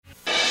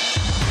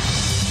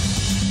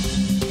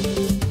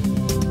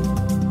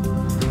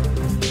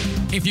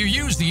If you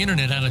use the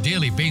internet on a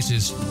daily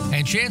basis,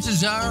 and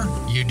chances are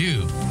you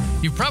do,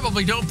 you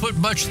probably don't put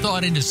much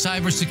thought into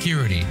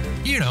cybersecurity.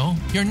 You know,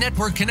 your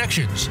network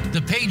connections,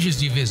 the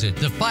pages you visit,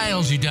 the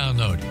files you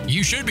download.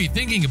 You should be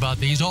thinking about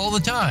these all the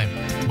time.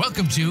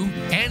 Welcome to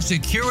And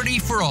Security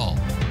for All.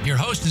 Your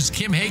host is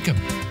Kim Hakem.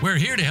 We're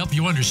here to help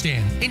you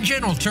understand, in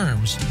general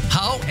terms,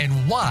 how and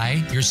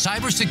why your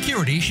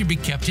cybersecurity should be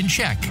kept in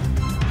check.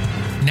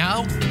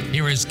 Now,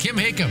 here is Kim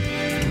Hakem.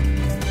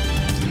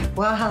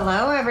 Well,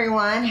 hello,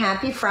 everyone.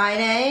 Happy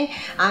Friday.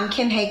 I'm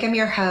Kim Hakem,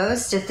 your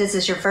host. If this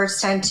is your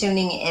first time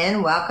tuning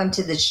in, welcome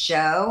to the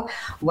show.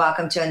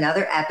 Welcome to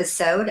another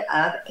episode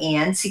of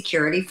And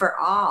Security for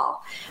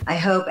All. I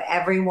hope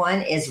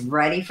everyone is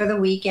ready for the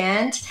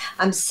weekend.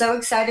 I'm so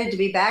excited to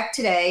be back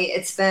today.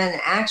 It's been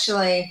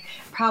actually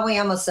probably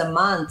almost a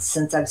month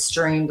since I've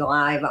streamed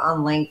live on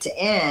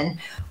LinkedIn.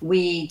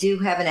 We do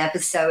have an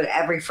episode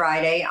every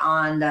Friday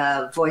on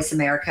the Voice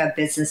America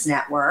Business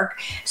Network.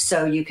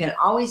 So you can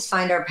always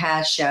find our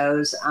past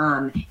shows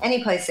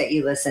any place that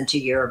you listen to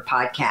your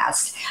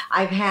podcast.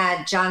 I've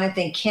had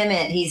Jonathan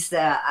Kimmett. He's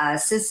the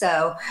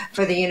CISO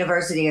for the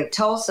University of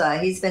Tulsa.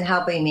 He's been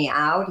helping me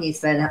out.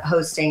 He's been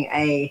hosting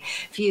a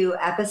few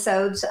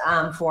episodes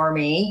for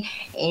me.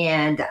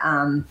 And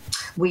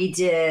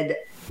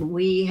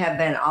we have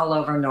been all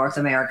over North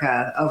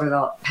America over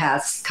the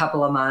past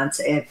couple of months.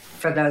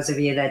 For those of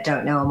you that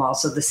don't know, I'm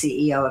also the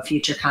CEO of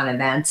FutureCon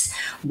Events.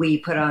 We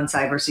put on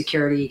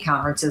cybersecurity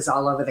conferences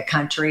all over the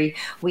country.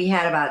 We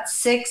had about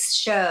 6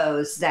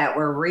 shows that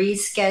were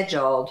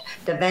rescheduled.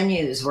 The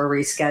venues were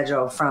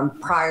rescheduled from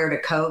prior to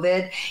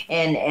COVID,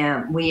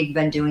 and we've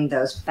been doing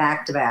those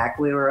back to back.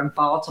 We were in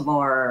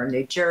Baltimore,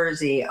 New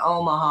Jersey,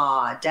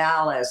 Omaha,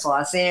 Dallas,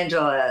 Los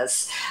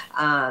Angeles.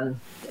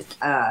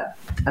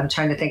 I'm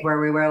trying to think where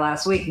we were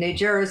last week, New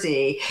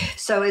Jersey.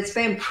 So it's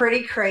been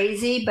pretty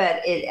crazy, but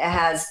it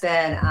has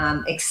been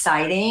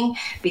exciting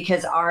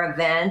because our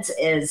event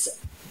is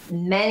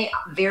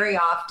very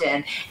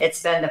often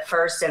it's been the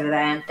first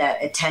event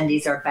that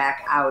attendees are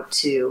back out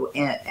to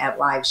at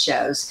live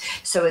shows.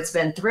 So it's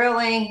been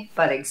thrilling,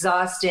 but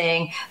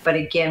exhausting. But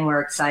again, we're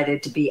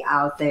excited to be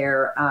out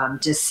there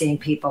just seeing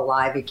people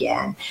live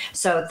again.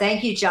 So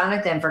thank you,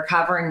 Jonathan, for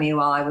covering me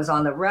while I was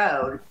on the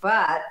road.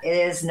 But it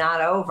is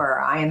not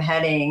over.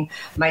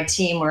 My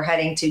team, we're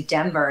heading to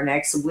Denver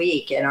next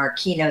week. And our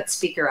keynote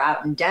speaker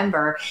out in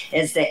Denver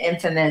is the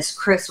infamous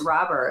Chris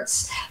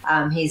Roberts.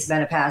 He's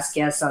been a past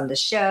guest on the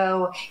show.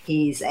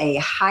 He's a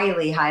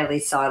highly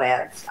sought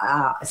out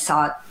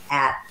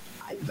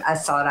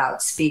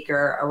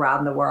speaker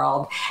around the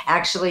world.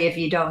 Actually, if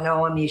you don't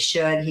know him, you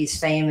should. He's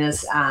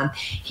famous.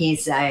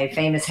 He's a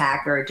famous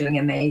hacker doing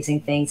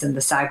amazing things in the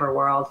cyber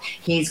world.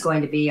 He's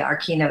going to be our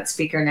keynote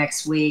speaker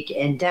next week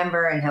in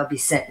Denver, and he'll be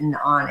sitting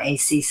on a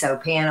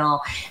CISO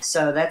panel.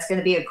 So that's going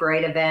to be a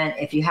great event.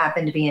 If you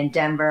happen to be in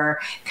Denver,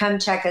 come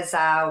check us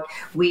out.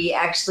 We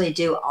actually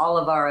do all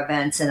of our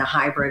events in a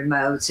hybrid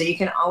mode, so you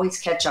can always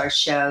catch our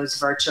shows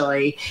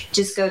virtually.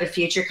 Just go to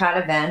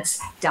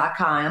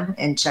futureconevents.com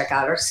and check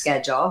out our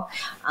schedule.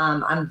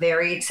 I'm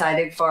very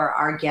excited for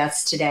our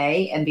guest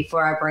today. And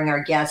before I bring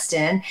our guest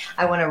in,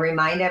 I want to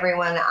remind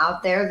everyone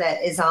out there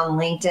that is on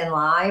LinkedIn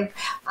Live,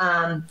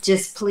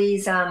 just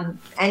please,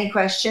 any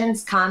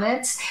questions,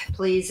 comments,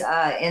 please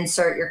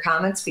insert your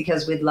comments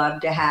because we'd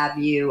love to have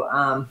you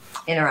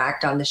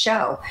interact on the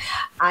show.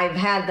 I've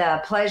had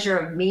the pleasure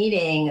of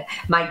meeting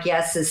my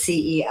guest, the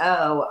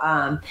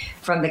CEO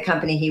from the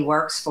company he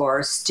works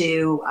for.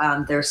 Stu,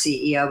 their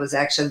CEO, was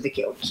actually the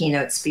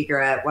keynote speaker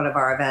at one of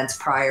our events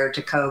prior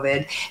to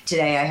COVID.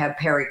 Today I have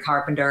Perry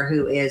Carpenter,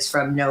 who is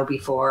from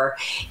KnowBe4.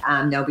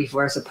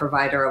 KnowBe4 is a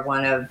provider of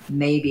one of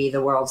maybe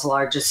the world's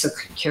largest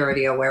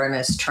security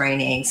awareness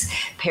trainings.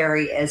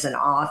 Perry is an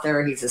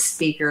author, he's a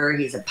speaker,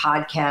 he's a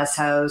podcast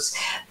host,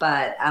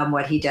 but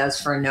what he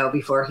does for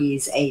KnowBe4,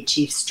 he's a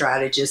chief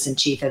strategist and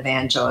chief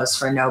evangelist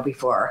for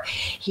KnowBe4.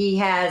 He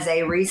has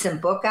a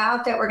recent book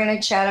out that we're going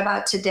to chat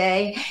about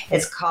today.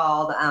 It's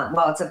called,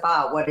 it's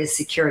about what is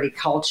security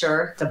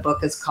culture. The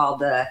book is called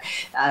the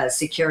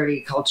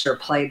Security Culture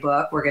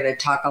Playbook. We're going to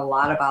talk a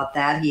lot about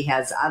that. He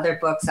has other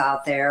books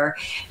out there.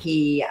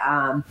 He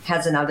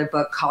has another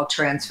book called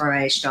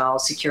Transformational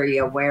Security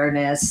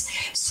Awareness.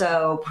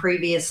 So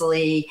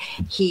previously,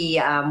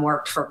 he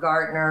worked for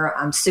Gartner.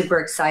 I'm super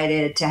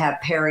excited to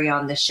have Perry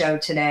on the show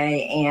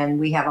today, and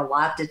we have a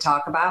lot to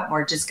talk about.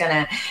 We're just going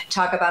to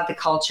talk about the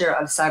culture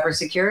of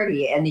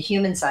cybersecurity and the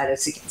human side of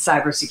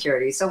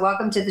cybersecurity. So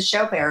welcome to the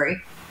show,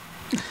 Perry.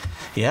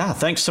 Yeah,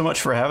 thanks so much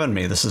for having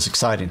me. This is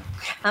exciting.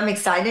 I'm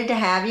excited to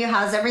have you.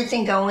 How's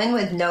everything going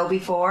with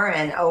KnowBe4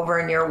 and over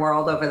in your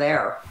world over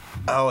there?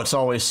 Oh, it's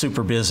always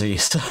super busy.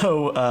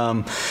 So,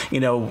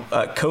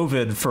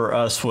 COVID for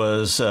us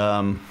was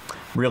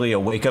really a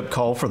wake-up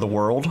call for the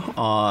world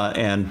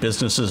and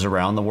businesses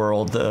around the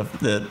world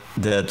that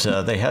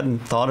they hadn't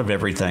thought of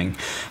everything.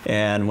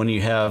 And when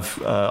you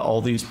have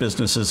all these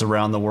businesses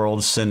around the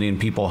world sending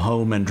people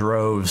home in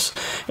droves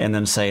and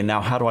then say,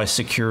 now how do I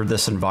secure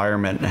this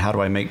environment and how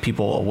do I make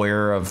people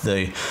aware of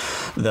the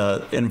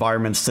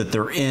environments that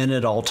they're in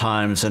at all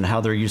times and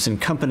how they're using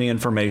company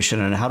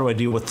information, and how do I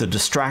deal with the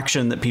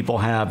distraction that people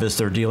have as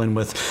they're dealing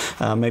with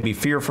maybe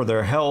fear for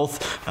their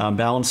health,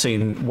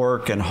 balancing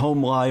work and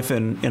home life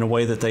in a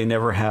way that they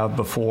never have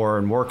before,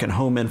 and work and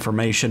home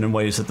information in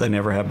ways that they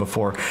never have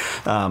before.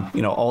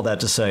 All that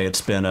to say,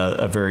 it's been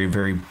a very,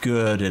 very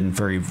good and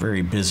very,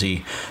 very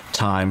busy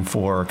time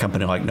for a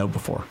company like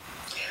KnowBe4.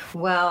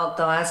 Well,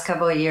 the last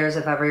couple of years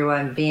of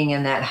everyone being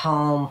in that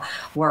home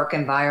work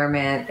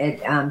environment,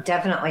 it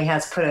definitely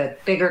has put a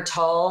bigger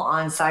toll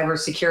on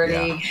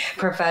cybersecurity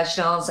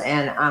professionals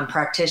and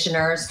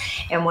practitioners.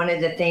 And one of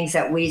the things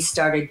that we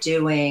started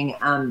doing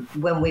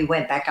when we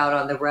went back out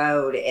on the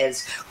road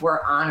is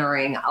we're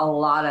honoring a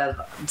lot of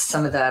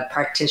some of the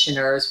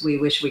practitioners. We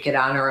wish we could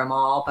honor them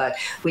all, but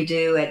we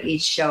do at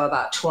each show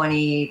about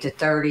 20 to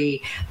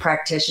 30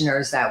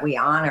 practitioners that we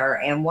honor.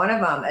 And one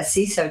of them, a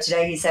CISO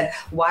today, he said,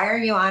 "Why are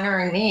you honoring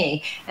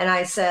me?" And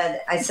I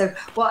said,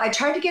 well, I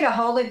tried to get a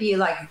hold of you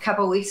like a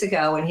couple of weeks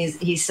ago, and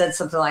he said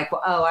something like,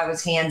 well, I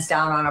was hands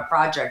down on a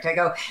project. I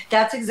go,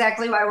 that's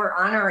exactly why we're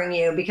honoring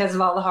you, because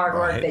of all the hard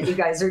work that you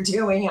guys are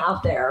doing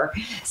out there.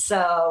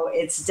 So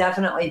it's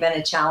definitely been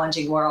a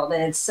challenging world,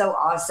 and it's so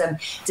awesome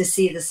to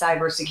see the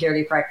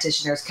cybersecurity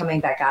practitioners coming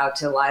back out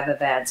to live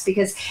events,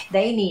 because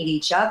they need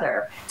each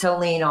other to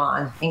lean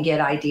on and get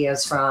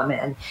ideas from.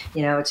 And,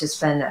 it's just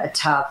been a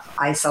tough,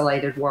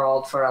 isolated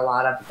world for a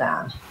lot of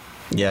them.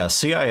 Yeah,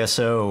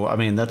 CISO, I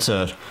mean, that's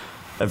a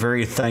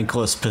very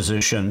thankless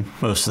position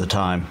most of the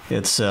time.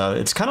 It's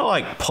kind of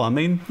like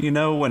plumbing,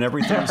 when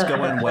everything's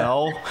going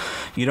well,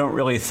 you don't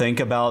really think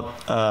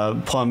about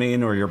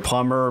plumbing or your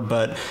plumber,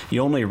 but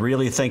you only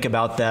really think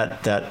about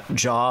that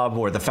job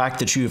or the fact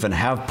that you even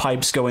have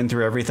pipes going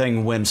through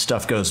everything when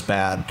stuff goes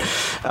bad,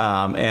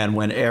 and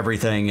when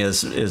everything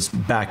is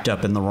backed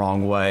up in the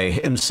wrong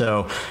way. And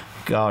so,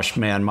 gosh,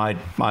 man,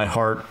 my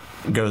heart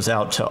goes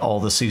out to all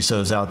the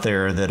CISOs out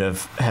there that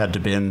have had to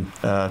been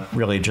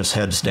really just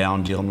heads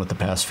down dealing with the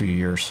past few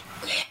years.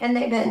 And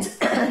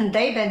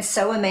they've been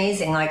so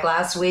amazing. Like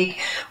last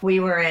week, we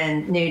were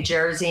in New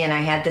Jersey, and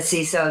I had the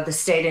CISO of the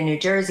state of New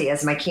Jersey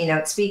as my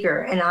keynote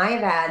speaker. And I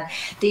have had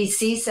these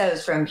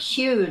CISOs from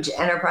huge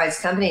enterprise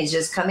companies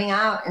just coming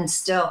out and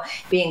still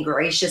being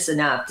gracious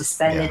enough to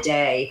spend the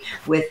day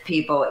with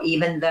people,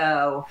 even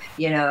though,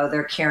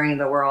 they're carrying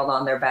the world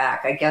on their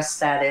back. I guess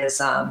that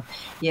is,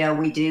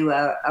 we do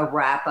a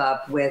wrap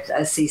up with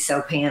a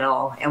CISO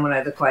panel. And one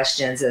of the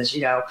questions is,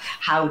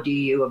 how do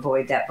you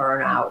avoid that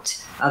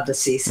burnout of the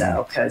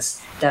CISO?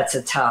 Because that's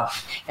a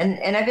tough.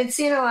 And I've been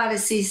seeing a lot of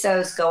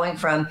CISOs going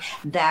from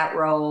that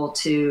role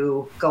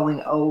to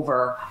going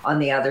over on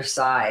the other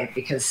side,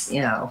 because,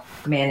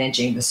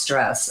 managing the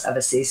stress of a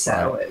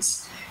CISO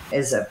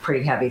is a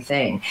pretty heavy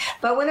thing.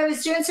 But when I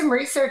was doing some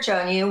research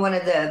on you, one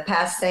of the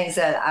past things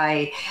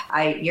that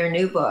your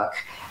new book,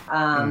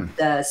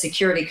 the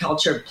Security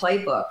Culture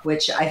Playbook,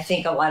 which I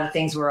think a lot of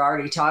things we're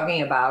already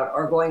talking about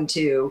are going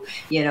to,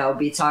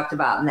 be talked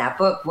about in that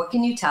book. What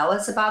can you tell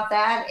us about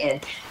that?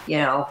 And,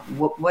 tell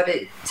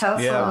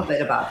us a little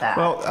bit about that.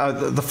 Well,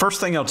 the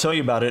first thing I'll tell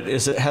you about it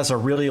is it has a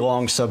really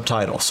long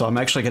subtitle. So I'm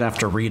actually going to have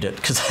to read it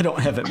because I don't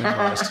have it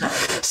memorized.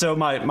 So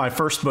my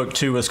first book,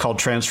 too, is called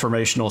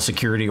Transformational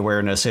Security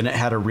Awareness, and it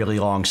had a really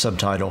long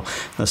subtitle.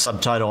 The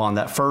subtitle on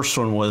that first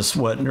one was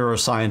What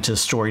Neuroscientists,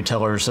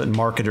 Storytellers, and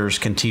Marketers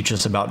Can Teach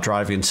Us About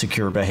Driving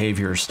Secure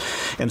Behaviors.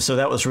 And so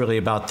that was really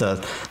about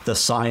the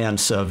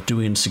science of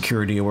doing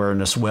security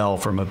awareness well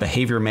from a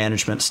behavior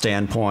management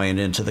standpoint,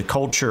 into the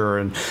culture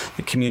and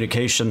the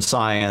communication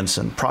science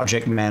and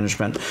project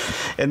management.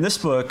 And this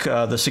book,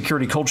 the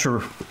Security Culture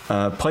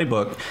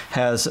Playbook,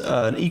 has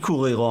an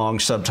equally long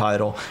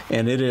subtitle,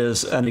 and it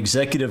is an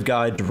executive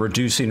guide to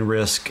reducing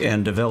risk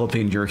and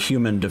developing your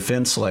human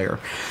defense layer.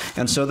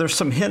 And so there's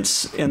some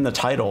hints in the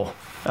title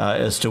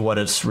as to what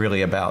it's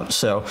really about.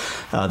 So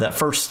that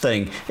first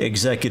thing,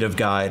 executive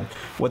guide,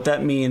 what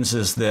that means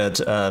is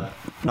that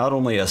not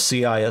only a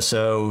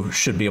CISO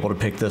should be able to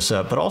pick this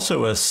up, but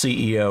also a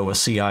CEO, a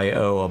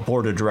CIO, a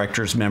board of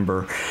directors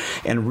member,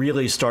 and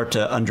really start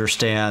to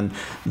understand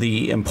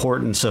the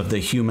importance of the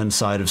human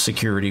side of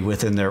security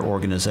within their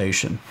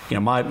organization.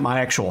 My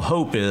actual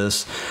hope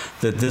is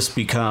that this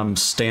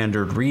becomes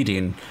standard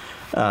reading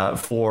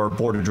for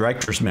board of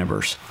directors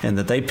members, and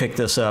that they pick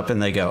this up and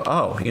they go,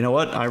 oh, you know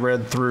what? I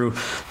read through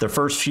the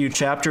first few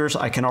chapters.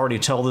 I can already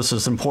tell this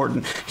is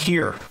important.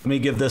 Here, let me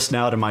give this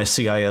now to my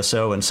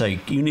CISO and say,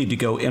 you need to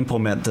go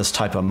implement this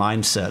type of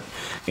mindset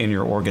in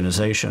your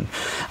organization.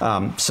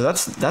 So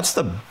that's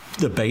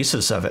the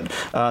basis of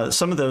it.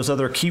 Some of those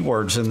other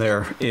keywords in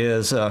there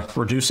is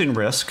reducing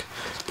risk,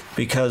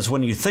 because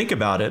when you think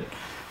about it,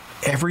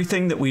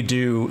 everything that we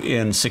do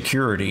in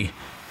security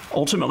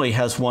ultimately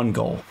has one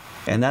goal,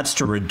 And that's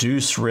to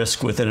reduce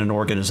risk within an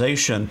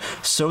organization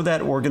so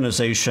that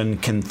organization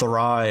can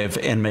thrive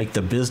and make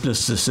the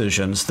business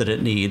decisions that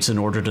it needs in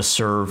order to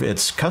serve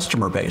its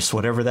customer base,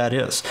 whatever that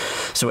is.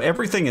 So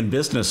everything in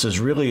business is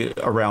really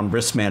around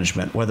risk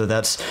management, whether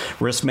that's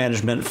risk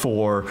management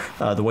for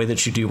the way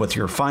that you deal with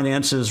your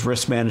finances,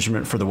 risk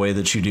management for the way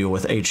that you deal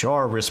with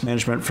HR, risk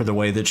management for the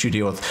way that you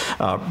deal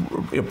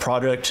with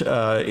product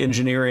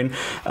engineering.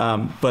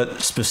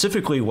 But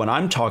specifically when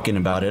I'm talking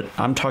about it,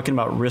 I'm talking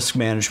about risk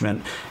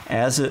management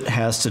as it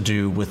has to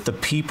do with the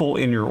people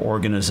in your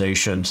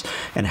organizations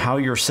and how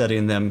you're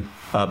setting them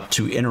up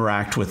to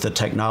interact with the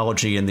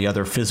technology and the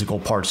other physical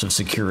parts of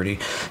security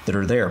that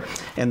are there.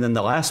 And then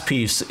the last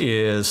piece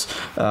is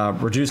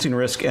reducing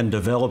risk and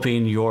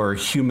developing your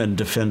human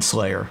defense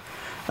layer.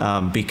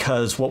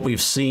 Because what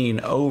we've seen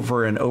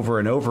over and over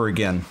and over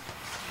again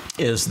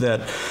is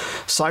that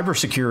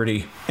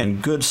cybersecurity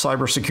and good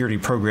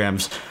cybersecurity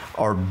programs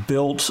are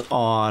built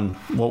on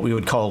what we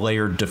would call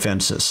layered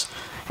defenses.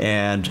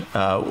 And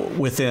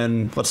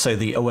within, let's say,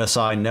 the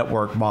OSI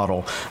network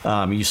model,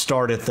 you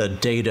start at the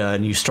data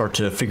and you start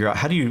to figure out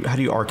how do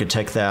you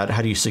architect that,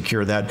 how do you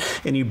secure that,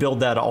 and you build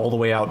that all the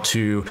way out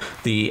to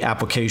the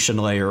application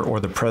layer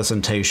or the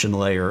presentation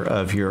layer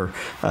of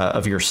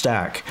your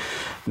stack.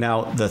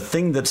 Now, the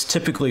thing that's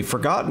typically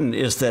forgotten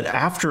is that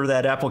after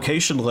that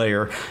application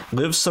layer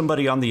lives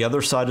somebody on the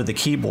other side of the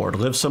keyboard,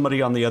 lives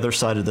somebody on the other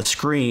side of the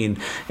screen,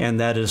 and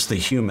that is the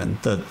human,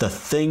 the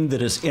thing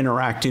that is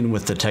interacting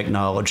with the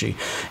technology.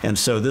 And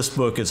so this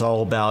book is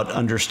all about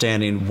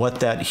understanding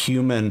what that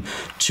human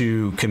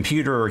to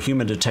computer or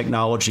human to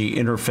technology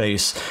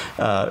interface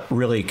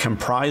really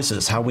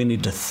comprises, how we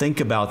need to think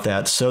about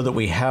that so that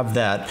we have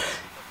that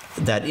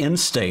end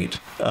state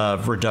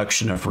of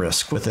reduction of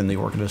risk within the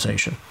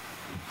organization.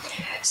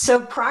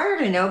 So prior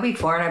to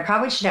KnowBe4, and I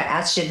probably should have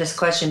asked you this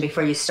question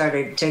before you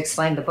started to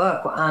explain the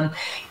book,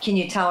 can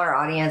you tell our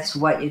audience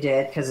what you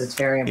did? Because it's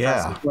very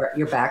impressive,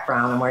 your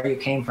background and where you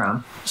came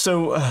from.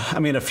 So,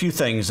 a few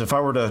things. If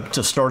I were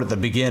to start at the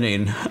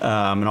beginning,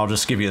 and I'll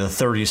just give you the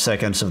 30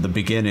 seconds of the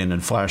beginning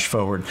and flash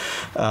forward.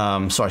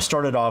 So I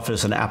started off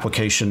as an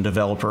application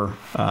developer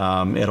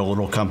at a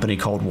little company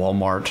called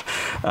Walmart.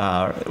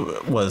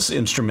 Was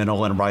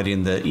instrumental in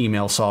writing the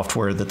email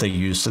software that they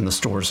used in the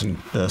stores and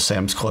the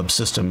Sam's Club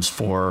systems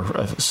for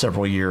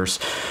several years.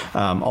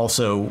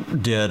 Also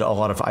did a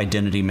lot of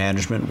identity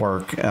management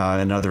work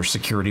and other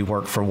security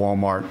work for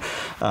Walmart.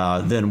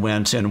 Then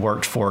went and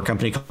worked for a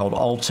company called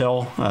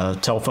Alltel, a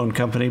telephone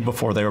company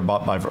before they were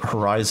bought by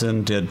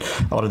Verizon. Did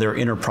a lot of their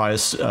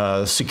enterprise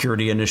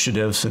security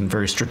initiatives and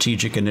very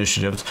strategic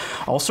initiatives.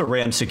 Also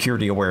ran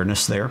security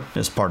awareness there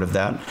as part of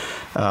that.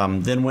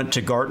 Then went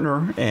to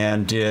Gartner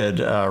and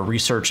did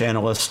research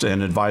analyst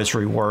and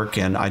advisory work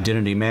and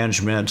identity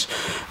management,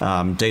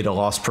 data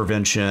loss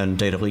prevention,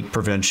 data leak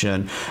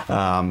prevention,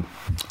 hard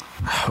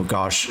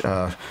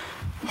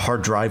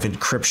drive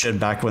encryption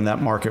back when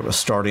that market was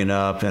starting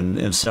up,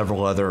 and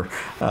several other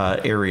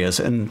areas.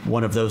 And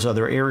one of those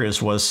other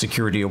areas was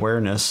security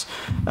awareness.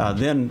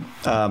 Then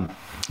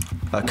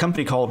a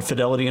company called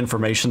Fidelity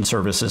Information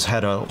Services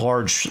had a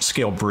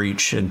large-scale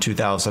breach in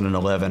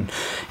 2011,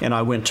 and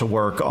I went to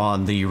work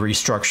on the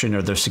restructuring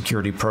of their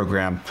security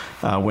program.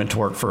 Went to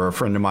work for a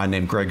friend of mine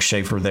named Greg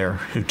Schaefer there,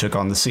 who took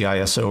on the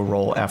CISO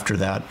role after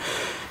that.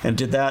 And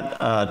did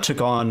that,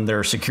 took on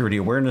their security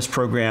awareness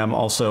program,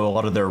 also a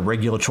lot of their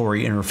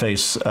regulatory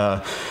interface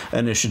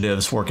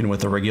initiatives, working with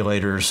the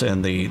regulators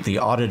and the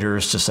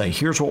auditors to say,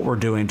 here's what we're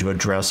doing to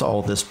address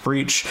all this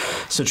breach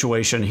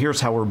situation.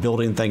 Here's how we're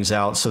building things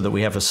out so that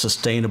we have a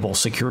sustainable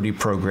security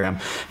program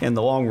in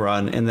the long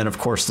run. And then, of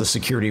course, the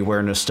security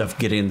awareness stuff,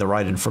 getting the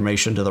right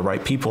information to the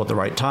right people at the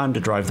right time to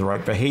drive the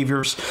right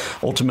behaviors,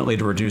 ultimately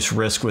to reduce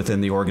risk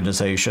within the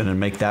organization and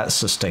make that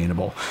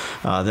sustainable.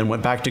 Then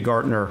went back to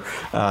Gartner,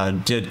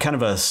 did kind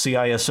of a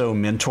CISO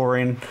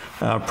mentoring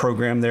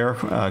program there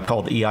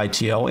called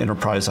EITL,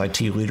 Enterprise IT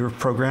Leader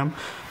Program.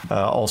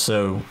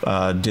 Also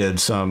did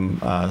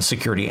some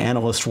security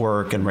analyst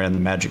work and ran the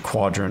Magic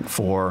Quadrant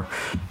for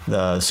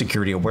the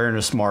security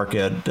awareness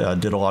market.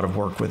 Did a lot of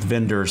work with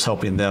vendors,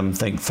 helping them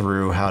think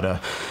through how to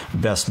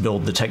best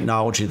build the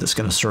technology that's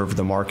going to serve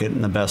the market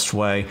in the best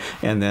way.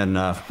 And then,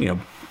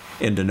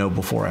 into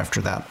KnowBe4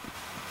 after that.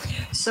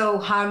 So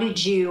how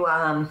did you...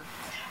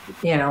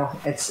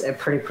 it's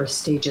pretty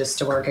prestigious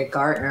to work at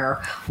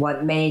Gartner.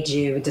 What made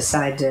you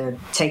decide to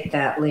take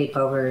that leap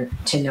over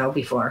to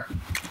KnowBe4?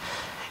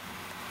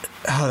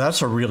 Oh,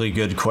 that's a really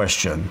good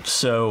question.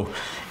 So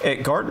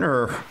at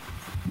Gartner,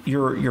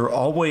 you're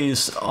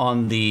always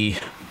on the...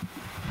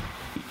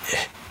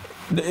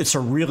 it's a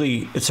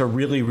really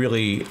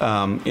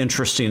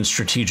interesting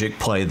strategic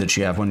play that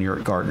you have when you're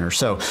at Gartner.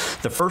 So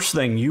the first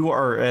thing, you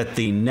are at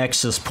the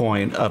nexus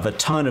point of a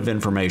ton of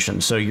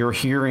information. So you're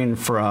hearing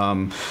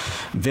from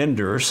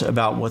vendors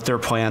about what their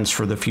plans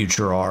for the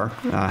future are,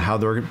 how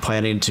they're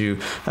planning to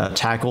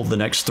tackle the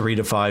next 3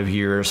 to 5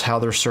 years, how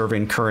they're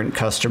serving current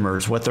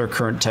customers, what their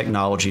current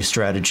technology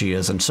strategy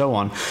is, and so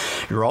on.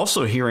 You're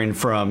also hearing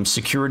from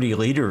security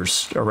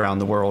leaders around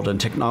the world and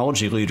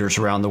technology leaders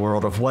around the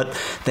world of what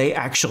they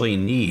actually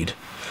need,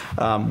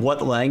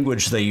 what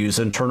language they use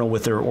internal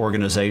with their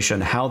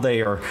organization, how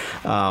they are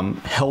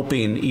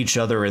helping each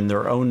other in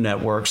their own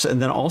networks,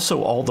 and then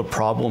also all the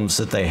problems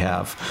that they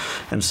have.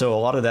 And so a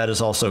lot of that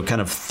is also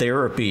kind of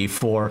therapy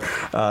for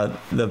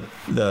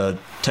the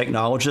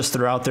technologists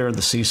that are out there,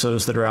 the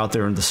CISOs that are out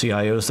there, and the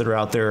CIOs that are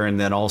out there, and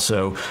then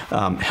also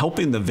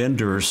helping the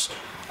vendors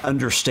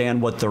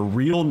understand what the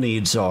real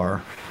needs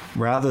are,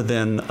 rather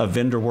than a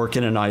vendor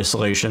working in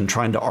isolation,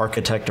 trying to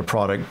architect a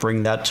product,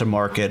 bring that to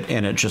market,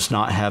 and it just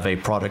not have a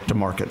product to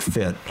market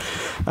fit.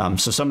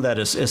 So some of that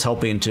is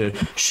helping to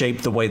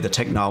shape the way the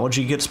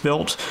technology gets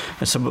built,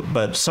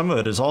 but some of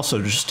it is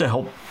also just to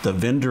help the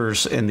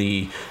vendors and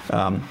the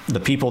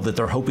people that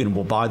they're hoping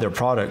will buy their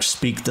products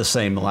speak the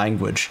same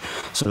language.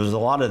 So there's a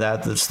lot of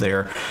that that's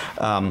there.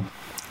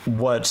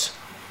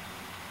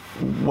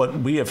 What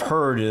we have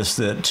heard is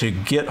that to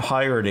get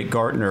hired at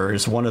Gartner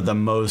is one of the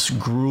most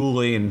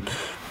grueling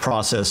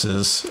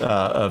processes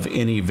of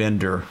any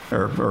vendor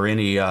or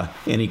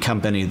any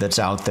company that's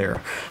out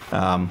there.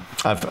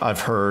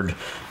 I've heard,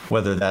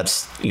 whether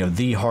that's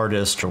the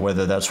hardest or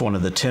whether that's one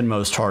of the 10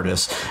 most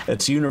hardest,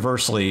 it's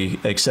universally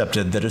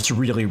accepted that it's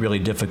really, really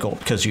difficult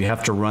because you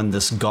have to run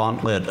this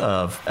gauntlet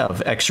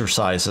of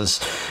exercises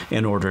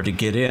in order to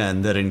get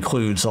in that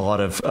includes a lot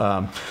of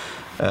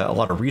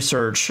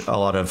research, a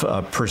lot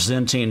of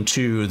presenting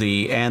to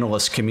the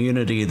analyst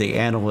community, the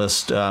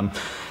analyst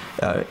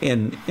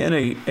in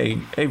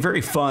a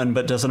very fun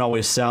but doesn't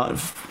always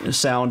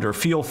sound or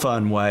feel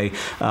fun way,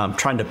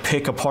 trying to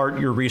pick apart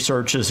your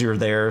research as you're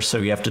there. So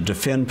you have to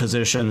defend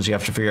positions, you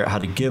have to figure out how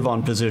to give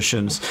on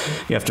positions,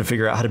 you have to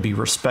figure out how to be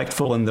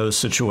respectful in those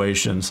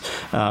situations,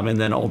 and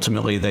then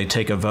ultimately they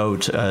take a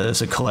vote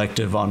as a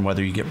collective on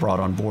whether you get brought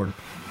on board.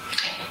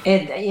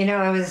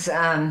 I was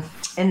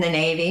in the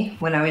Navy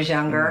when I was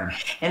younger,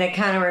 and it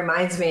kind of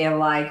reminds me of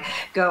like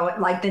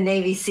the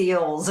Navy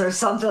SEALs or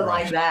something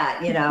like that.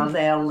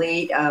 The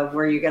elite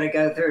where you're going to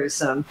go through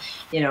some,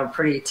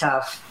 pretty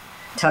tough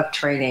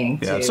training.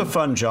 Yeah, it's a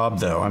fun job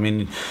though. I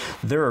mean,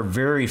 there are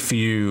very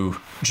few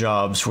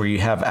jobs where you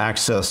have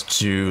access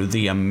to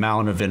the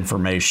amount of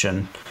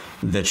information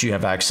that you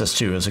have access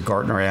to as a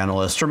Gartner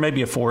analyst or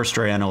maybe a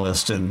Forrester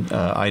analyst and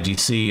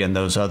IDC and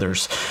those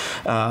others.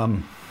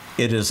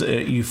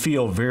 You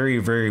feel very,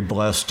 very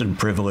blessed and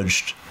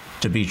privileged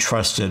to be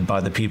trusted by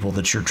the people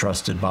that you're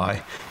trusted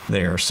by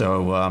there.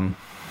 So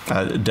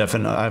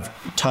definitely, I have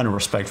a ton of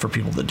respect for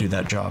people that do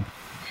that job.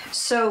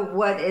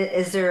 So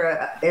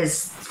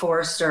is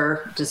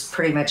Forrester just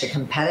pretty much a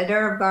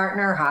competitor of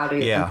Gartner? How do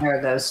you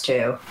compare those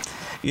two?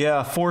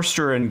 Yeah,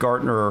 Forrester and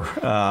Gartner,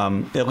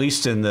 at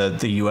least in the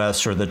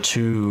U.S., are the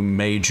two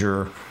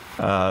major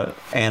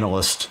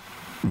analyst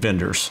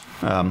vendors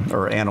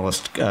or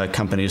analyst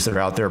companies that are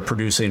out there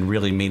producing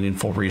really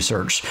meaningful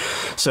research.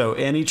 So,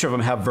 and each of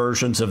them have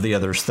versions of the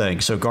other's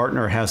thing. So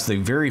Gartner has the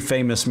very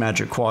famous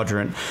Magic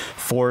Quadrant.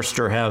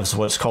 Forrester has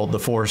what's called the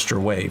Forrester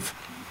Wave.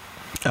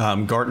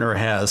 Gartner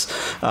has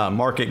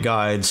market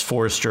guides.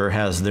 Forrester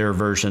has their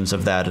versions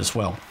of that as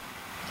well.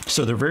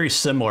 So they're very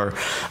similar.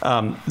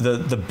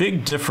 The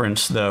big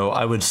difference, though,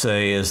 I would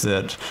say, is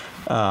that,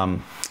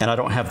 and I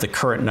don't have the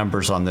current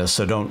numbers on this,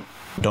 so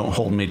don't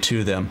hold me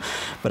to them.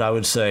 But I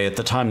would say at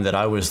the time that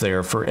I was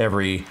there, for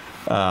every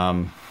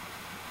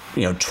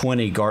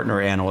 20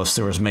 Gartner analysts,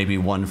 there was maybe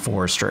one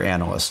Forrester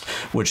analyst,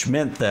 which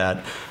meant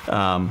that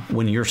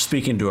when you're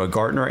speaking to a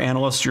Gartner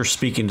analyst, you're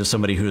speaking to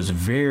somebody who is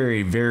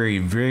very, very,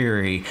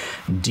 very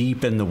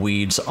deep in the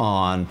weeds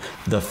on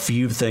the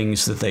few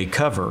things that they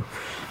cover.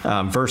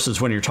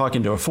 Versus when you're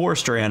talking to a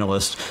Forrester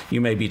analyst,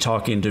 you may be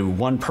talking to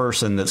one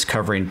person that's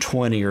covering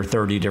 20 or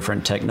 30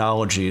 different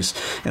technologies.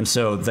 And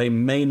so they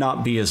may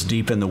not be as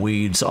deep in the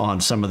weeds on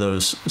some of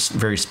those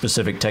very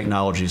specific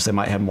technologies. They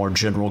might have more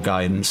general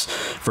guidance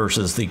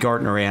versus the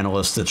Gartner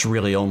analyst that's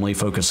really only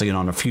focusing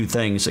on a few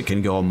things that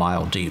can go a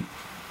mile deep.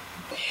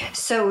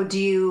 So do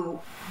you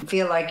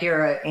feel like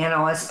you're an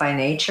analyst by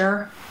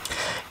nature?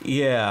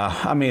 Yeah,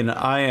 I mean,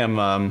 I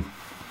am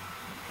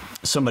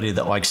somebody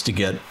that likes to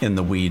get in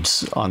the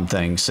weeds on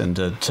things and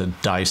to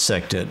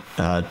dissect it,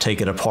 take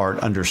it apart,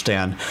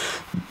 understand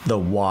the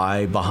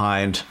why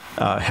behind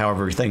how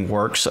everything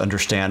works,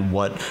 understand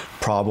what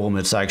problem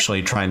it's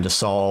actually trying to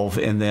solve,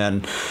 and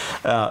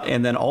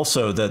then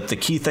also that the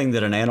key thing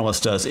that an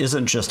analyst does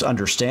isn't just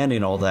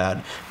understanding all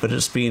that, but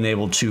it's being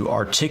able to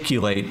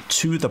articulate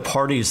to the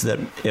parties that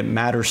it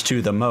matters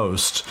to the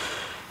most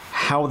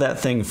how that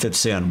thing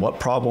fits in, what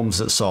problems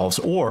it solves,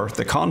 or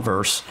the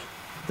converse,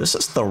 this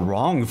is the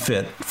wrong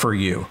fit for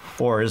you.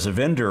 Or as a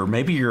vendor,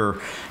 maybe you're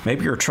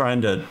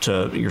trying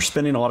you're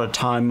spending a lot of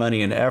time,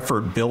 money, and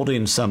effort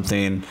building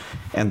something,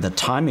 and the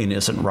timing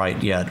isn't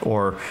right yet,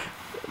 or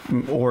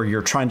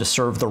you're trying to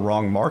serve the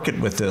wrong market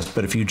with this.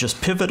 But if you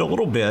just pivot a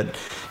little bit,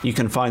 you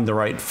can find the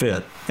right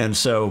fit. And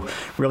so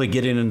really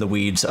getting in the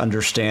weeds,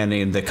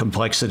 understanding the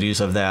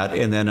complexities of that,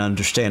 and then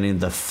understanding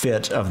the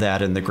fit of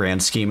that in the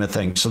grand scheme of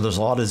things. So there's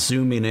a lot of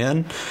zooming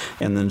in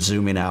and then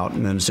zooming out,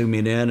 and then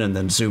zooming in and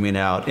then zooming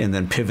out, and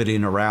then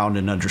pivoting around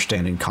and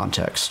understanding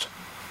context.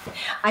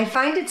 I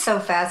find it so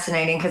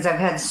fascinating because I've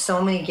had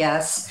so many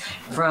guests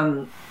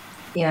from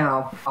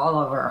all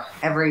over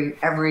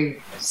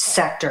every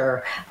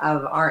sector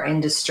of our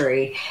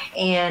industry.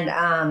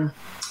 And,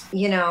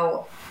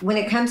 when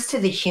it comes to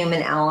the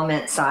human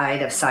element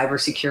side of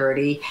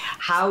cybersecurity,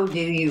 how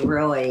do you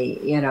really,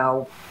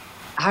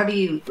 how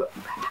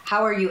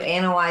are you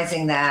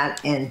analyzing that,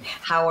 and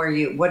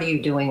what are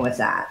you doing with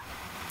that?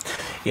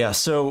 Yeah.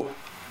 So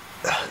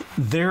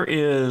there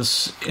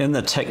is, in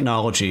the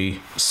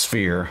technology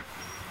sphere,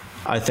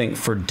 I think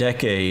for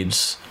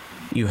decades,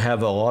 you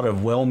have a lot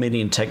of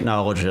well-meaning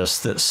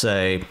technologists that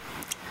say,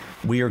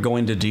 we are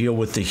going to deal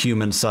with the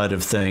human side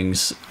of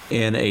things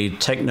in a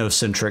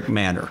technocentric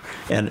manner.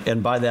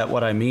 And by that,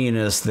 what I mean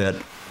is that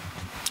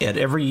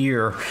every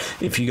year,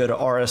 if you go to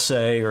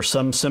RSA or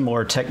some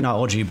similar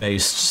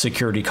technology-based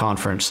security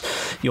conference,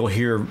 you'll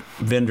hear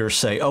vendors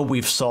say, oh,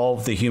 we've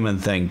solved the human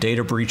thing.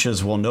 Data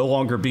breaches will no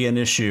longer be an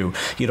issue.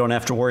 You don't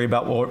have to worry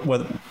about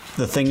what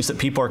the things that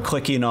people are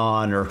clicking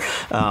on, or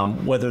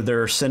whether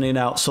they're sending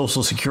out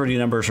social security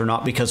numbers or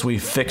not, because we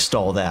fixed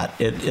all that.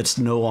 It's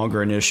no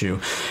longer an issue.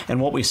 And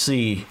what we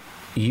see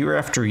year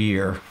after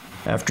year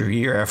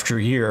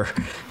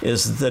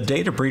is the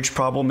data breach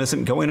problem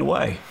isn't going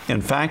away.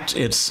 In fact,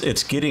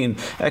 it's getting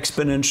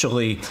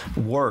exponentially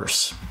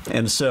worse.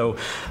 And so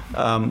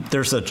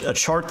there's a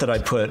chart that I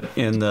put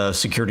in the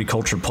Security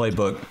Culture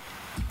Playbook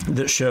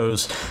that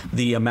shows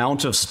the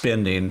amount of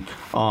spending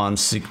on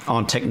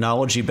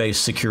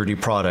technology-based security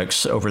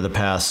products over the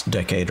past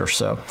decade or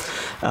so.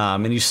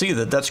 And you see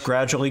that that's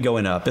gradually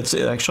going up. It's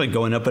actually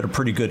going up at a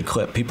pretty good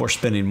clip. People are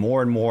spending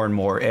more and more and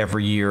more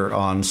every year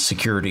on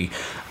security.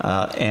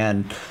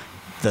 And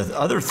the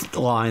other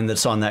line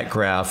that's on that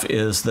graph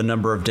is the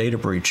number of data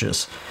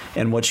breaches.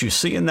 And what you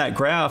see in that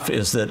graph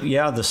is that,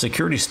 the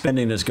security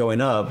spending is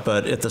going up,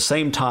 but at the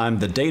same time,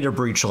 the data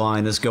breach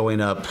line is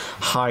going up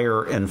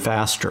higher and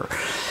faster.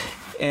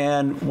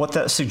 And what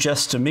that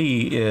suggests to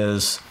me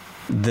is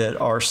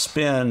that our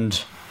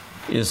spend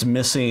is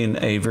missing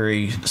a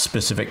very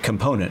specific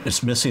component.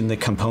 It's missing the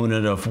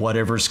component of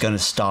whatever's going to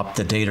stop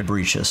the data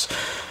breaches.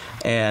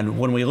 And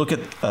when we look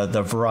at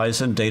the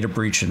Verizon data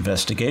breach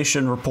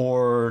investigation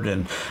report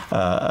and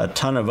a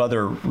ton of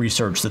other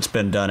research that's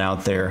been done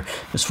out there,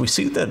 is we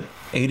see that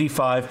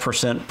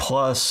 85%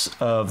 plus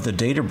of the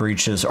data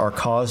breaches are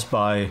caused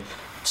by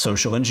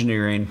social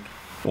engineering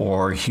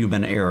or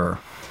human error.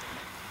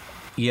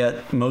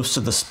 Yet most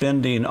of the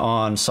spending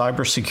on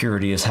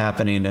cybersecurity is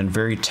happening in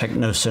very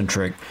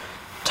technocentric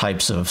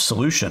types of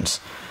solutions.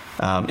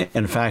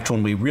 In fact,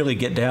 when we really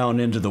get down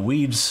into the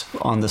weeds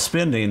on the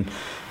spending,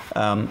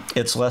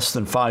 it's less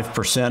than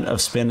 5% of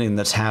spending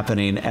that's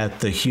happening at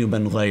the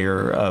human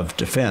layer of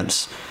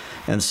defense.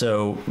 And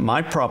so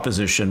my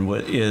proposition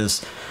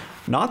is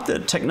not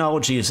that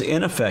technology is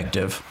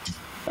ineffective,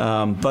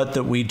 but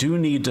that we do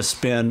need to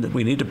pivot,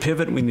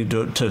 we need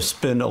to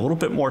spend a little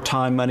bit more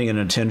time, money, and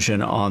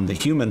attention on the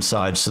human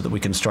side so that we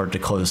can start to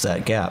close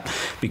that gap.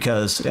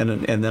 Because,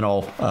 and then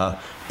I'll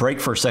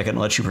break for a second and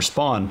let you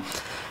respond.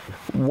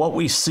 What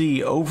we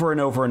see over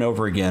and over and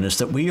over again is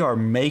that we are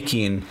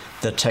making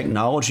the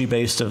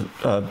technology-based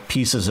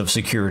pieces of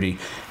security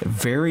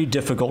very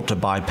difficult to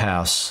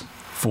bypass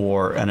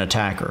for an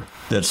attacker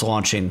that's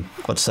launching,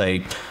 let's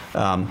say,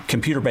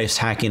 computer-based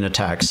hacking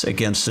attacks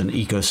against an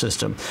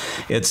ecosystem.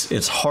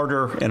 It's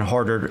harder and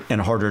harder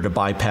and harder to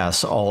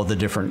bypass all of the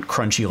different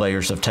crunchy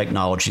layers of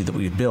technology that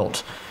we've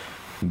built.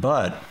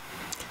 But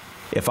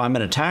if I'm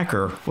an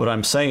attacker, what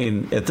I'm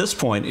saying at this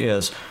point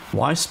is,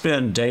 why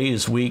spend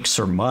days, weeks,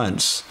 or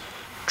months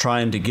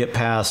trying to get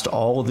past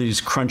all of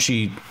these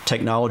crunchy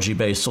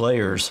technology-based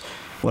layers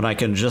when I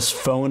can just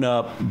phone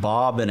up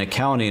Bob in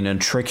accounting and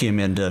trick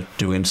him into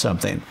doing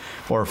something?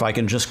 Or if I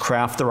can just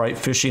craft the right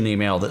phishing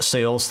email that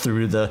sails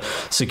through the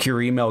secure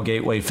email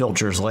gateway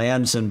filters,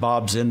 lands in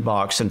Bob's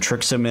inbox, and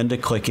tricks him into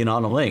clicking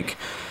on a link.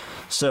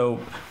 So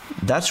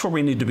that's where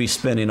we need to be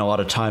spending a lot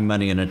of time,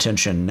 money, and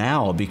attention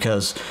now,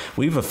 because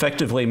we've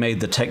effectively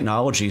made the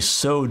technology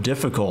so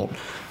difficult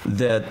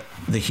that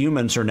the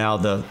humans are now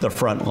the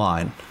front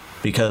line,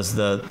 because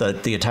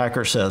the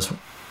attacker says,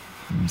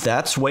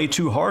 that's way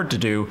too hard to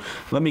do.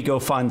 Let me go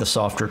find the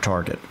softer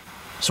target.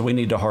 So we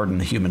need to harden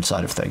the human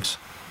side of things.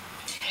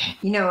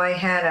 I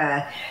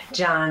had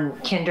John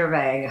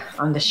Kindervag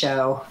on the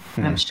show.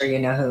 I'm sure you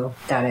know who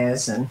that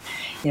is. And,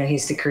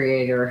 he's the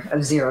creator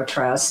of Zero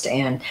Trust.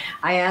 And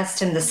I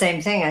asked him the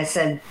same thing. I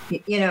said,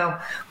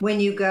 when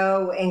you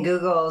go and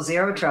Google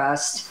Zero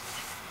Trust,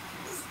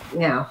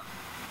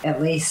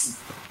 at least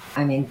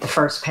I mean, the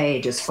first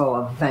page is full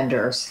of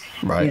vendors.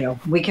 Right. You know,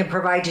 we can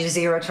provide you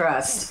zero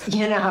trust,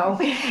 you know?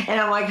 And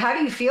I'm like, how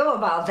do you feel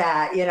about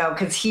that? You know,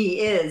 because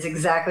he is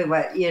exactly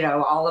what, you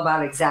know, all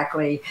about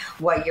exactly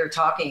what you're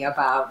talking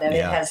about, that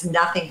it has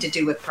nothing to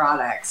do with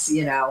products,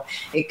 you know?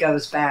 It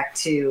goes back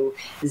to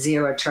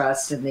zero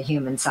trust and the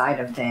human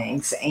side of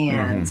things.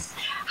 And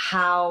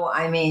how,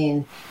 I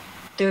mean,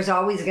 there's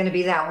always going to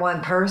be that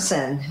one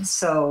person.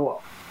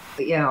 So,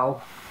 you know,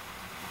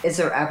 is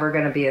there ever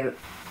going to be a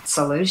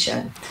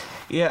solution?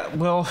 Yeah,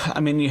 well, I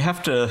mean, you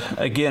have to,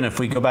 again, if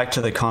we go back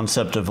to the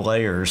concept of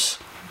layers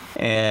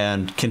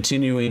and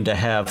continuing to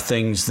have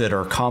things that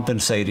are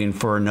compensating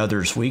for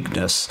another's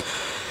weakness,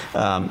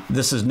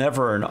 this is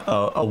never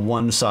a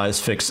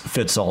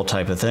one-size-fits-all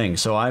type of thing.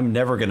 So I'm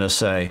never going to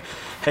say,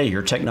 hey,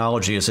 your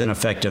technology is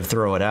ineffective,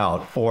 throw it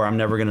out. Or I'm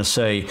never going to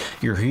say,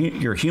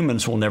 your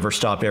humans will never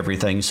stop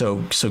everything,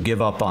 so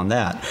give up on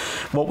that.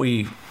 What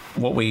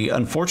we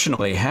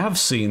unfortunately have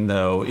seen,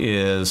 though,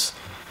 is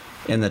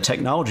in the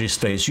technology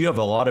space, you have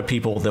a lot of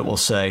people that will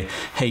say,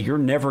 hey, you're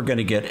never going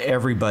to get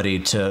everybody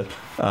to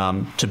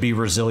be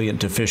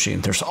resilient to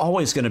phishing. There's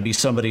always going to be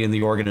somebody in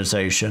the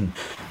organization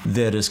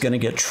that is going to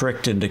get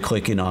tricked into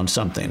clicking on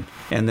something.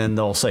 And then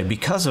they'll say,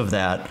 because of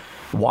that,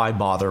 why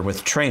bother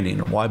with training?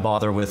 Why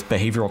bother with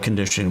behavioral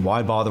conditioning?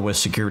 Why bother with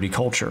security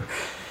culture?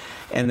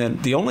 And then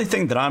the only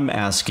thing that I'm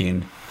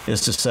asking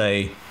is to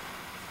say,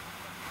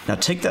 now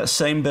take that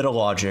same bit of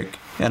logic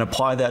and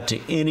apply that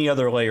to any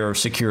other layer of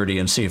security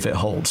and see if it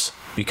holds.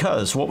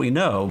 Because what we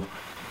know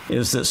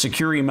is that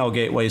secure email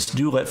gateways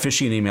do let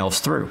phishing emails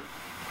through.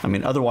 I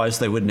mean, otherwise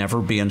they would never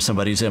be in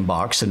somebody's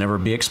inbox and never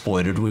be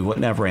exploited. We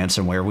wouldn't have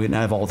ransomware. We wouldn't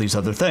have all these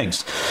other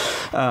things.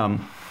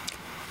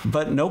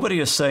 But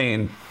nobody is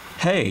saying,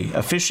 hey,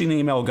 a phishing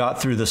email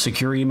got through the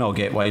secure email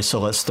gateway, so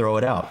let's throw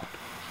it out.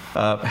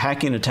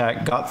 Hacking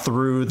attack got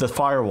through the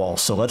firewall,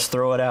 so let's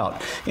throw it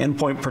out.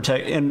 Endpoint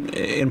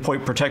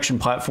protection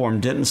platform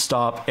didn't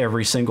stop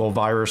every single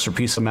virus or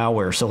piece of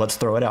malware, so let's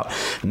throw it out.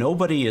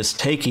 Nobody is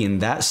taking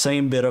that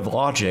same bit of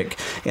logic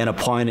and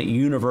applying it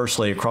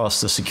universally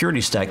across the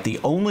security stack. The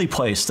only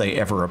place they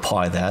ever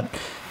apply that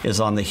is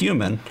on the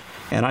human,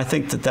 and I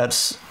think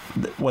that's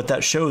what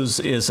that shows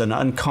is an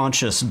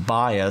unconscious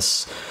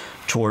bias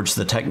towards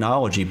the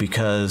technology,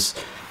 because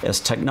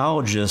as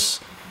technologists,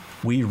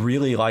 we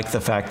really like the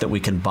fact that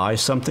we can buy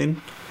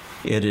something.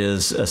 It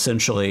is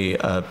essentially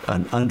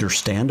an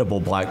understandable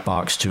black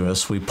box to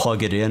us. We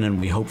plug it in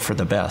and we hope for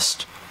the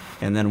best.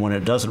 And then when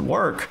it doesn't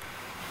work,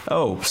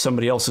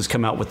 somebody else has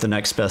come out with the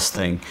next best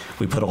thing.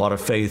 We put a lot of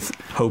faith,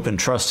 hope, and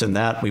trust in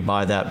that. We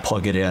buy that,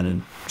 plug it in,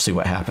 and see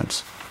what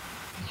happens.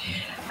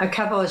 A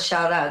couple of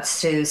shout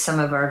outs to some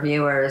of our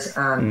viewers.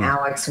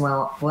 Alex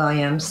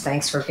Williams,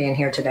 thanks for being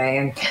here today.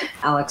 And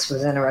Alex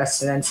was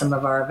interested in some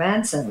of our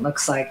events, and it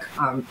looks like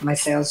my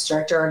sales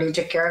director already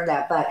took care of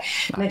that. But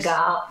nice.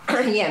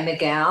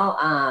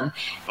 Miguel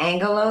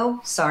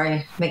Angelo,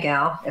 sorry,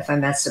 Miguel, if I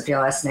messed up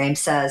your last name,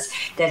 says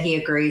that he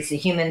agrees the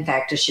human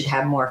factor should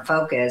have more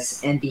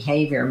focus and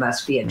behavior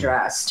must be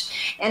addressed.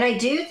 And I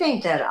do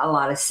think that a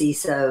lot of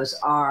CISOs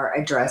are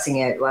addressing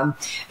it.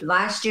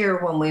 Last year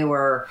when we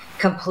were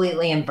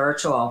completely in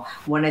virtual,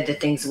 one of the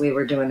things we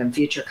were doing in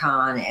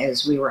FutureCon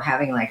is we were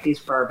having like these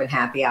bourbon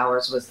happy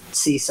hours with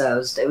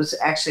CISOs. It was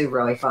actually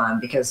really fun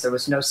because there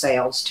was no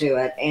sales to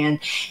it. And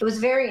it was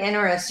very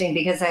interesting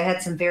because I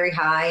had some very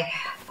high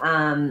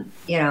some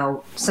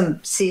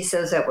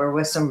CISOs that were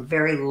with some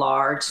very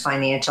large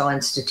financial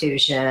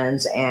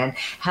institutions and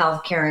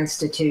healthcare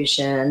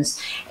institutions.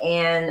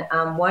 And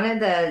a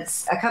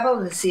couple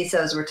of the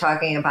CISOs were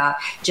talking about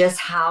just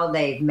how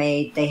they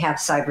have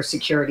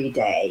Cybersecurity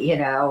Day,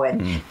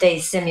 and they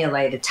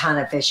simulate a ton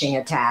of phishing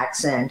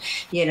attacks, and,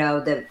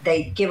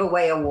 they give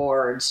away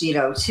awards,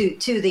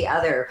 to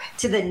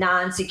the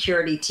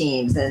non-security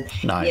teams. And,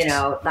 nice.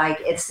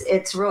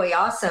 It's really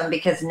awesome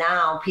because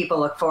now people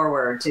look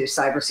forward to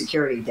Cybersecurity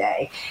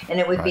Day, and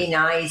it would be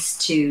nice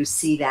to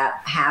see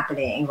that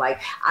happening.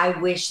 Like, I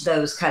wish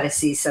those kind of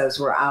CISOs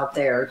were out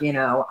there.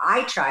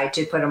 I tried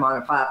to put them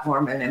on a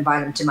platform and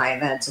invite them to my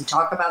events and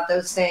talk about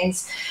those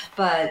things,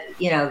 but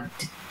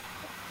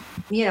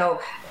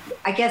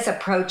I guess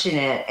approaching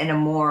it in a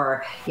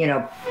more,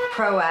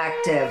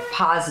 proactive,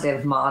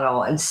 positive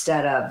model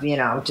instead of,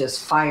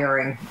 just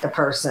firing the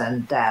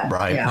person that,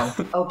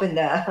 opened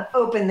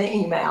the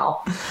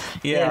email.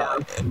 Yeah.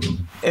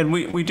 And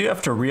we do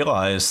have to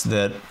realize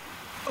that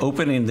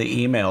opening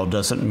the email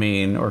doesn't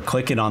mean, or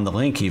clicking on the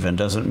link even,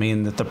 doesn't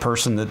mean that the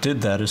person that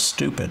did that is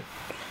stupid.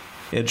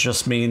 It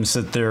just means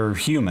that they're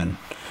human.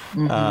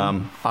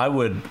 Mm-hmm. I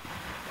would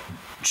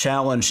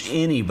challenge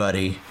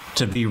anybody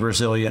to be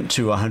resilient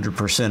to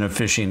 100% of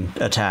phishing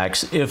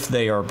attacks if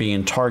they are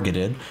being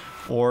targeted,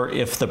 or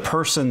if the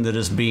person that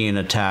is being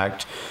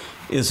attacked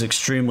is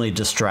extremely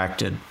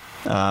distracted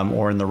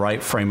or in the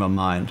right frame of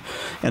mind.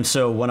 And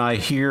so when I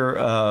hear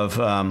of,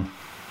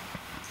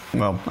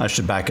 I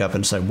should back up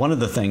and say one of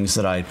the things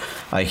that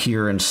I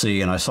hear and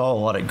see, and I saw a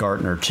lot at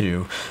Gartner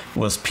too,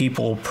 was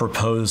people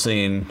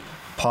proposing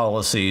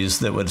policies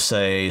that would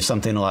say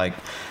something like,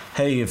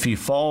 hey, if you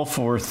fall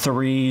for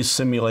 3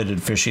 simulated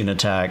phishing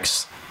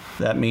attacks,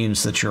 that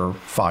means that you're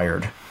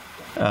fired.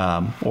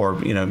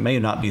 Or, it may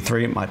not be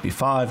 3, it might be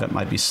 5, it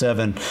might be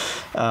 7.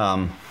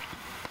 And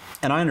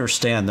I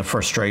understand the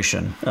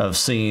frustration of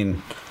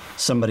seeing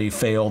somebody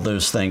fail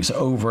those things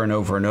over and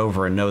over and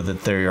over and know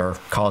that they are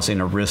causing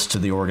a risk to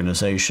the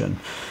organization.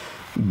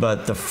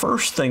 But the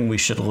first thing we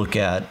should look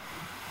at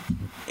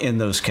in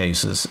those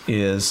cases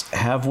is,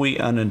 have we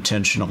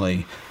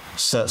unintentionally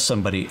set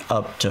somebody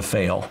up to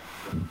fail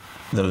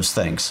those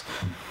things?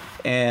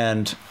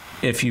 And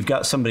if you've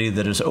got somebody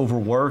that is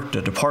overworked,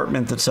 a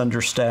department that's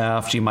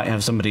understaffed, you might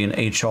have somebody in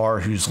HR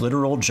whose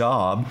literal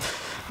job,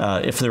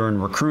 if they're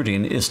in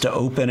recruiting, is to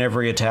open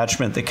every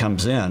attachment that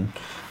comes in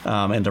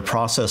and to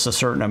process a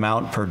certain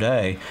amount per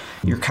day.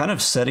 You're kind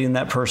of setting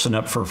that person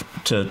up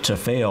to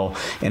fail.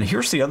 And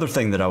here's the other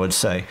thing that I would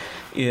say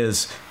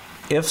is,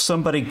 if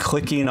somebody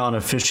clicking on a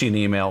phishing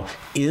email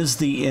is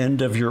the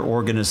end of your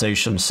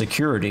organization's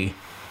security,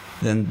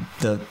 then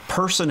the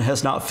person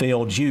has not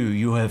failed you,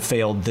 you have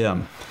failed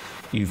them.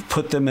 You've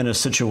put them in a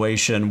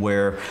situation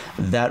where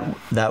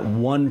that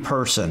one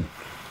person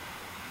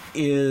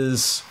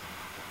is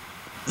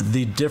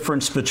the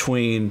difference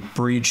between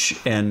breach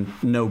and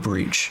no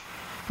breach.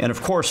 And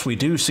of course, we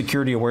do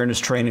security awareness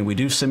training, we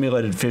do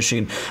simulated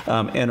phishing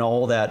and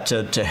all that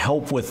to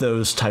help with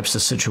those types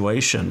of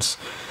situations.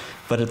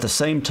 But at the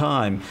same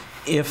time,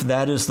 if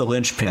that is the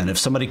linchpin, if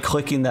somebody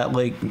clicking that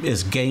link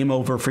is game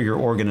over for your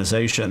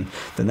organization,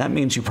 then that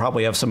means you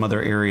probably have some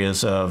other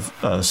areas of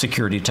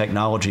security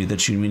technology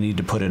that you need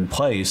to put in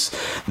place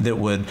that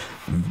would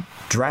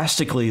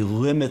drastically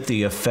limit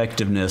the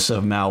effectiveness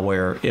of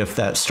malware if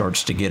that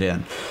starts to get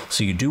in.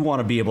 So you do want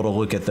to be able to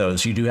look at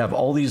those. You do have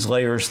all these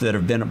layers that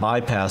have been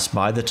bypassed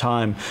by the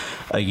time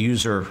a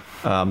user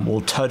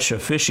will touch a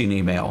phishing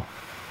email.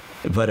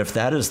 But if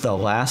that is the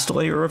last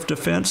layer of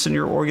defense in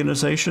your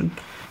organization,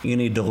 you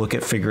need to look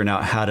at figuring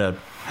out how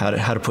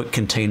to put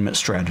containment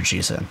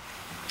strategies in.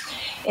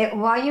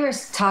 While you were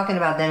talking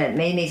about that, it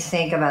made me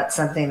think about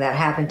something that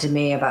happened to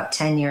me about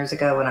 10 years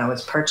ago when I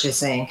was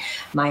purchasing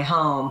my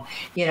home.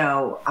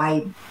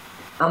 I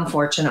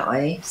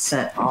unfortunately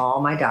sent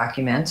all my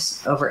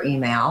documents over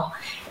email.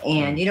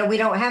 And, we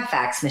don't have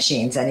fax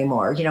machines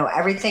anymore.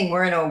 Everything,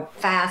 we're in a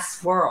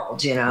fast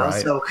world, right.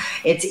 So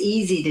it's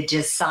easy to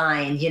just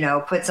sign,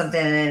 put something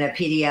in a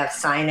PDF,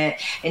 sign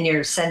it, and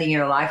you're sending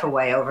your life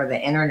away over the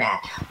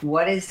internet.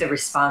 What is the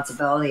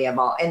responsibility of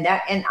all? And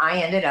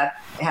I ended up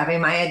having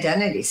my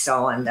identity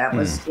stolen. That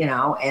was,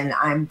 and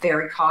I'm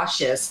very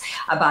cautious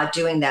about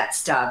doing that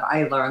stuff.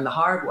 I learned the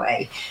hard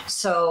way.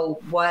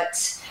 So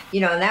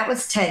and that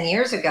was 10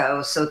 years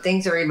ago. So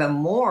things are even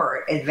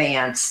more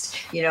advanced.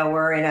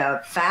 We're in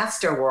a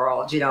faster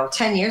world.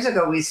 10 years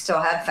ago, we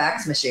still had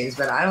fax machines,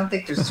 but I don't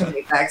think there's too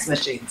many fax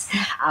machines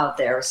out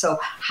there. So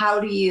how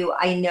do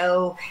I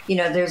know,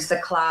 there's the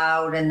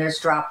cloud and there's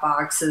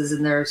Dropboxes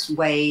and there's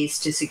ways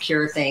to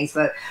secure things,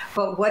 but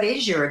what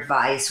is your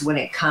advice when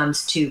it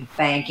comes to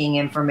banking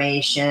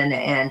information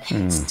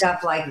and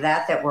stuff like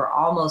that we're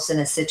almost in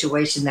a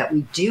situation that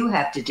we do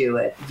have to do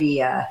it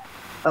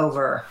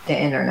over the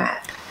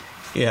internet?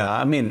 Yeah,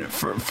 I mean,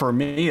 for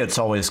me, it's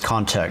always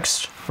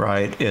context,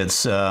 right?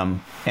 It's,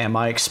 am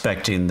I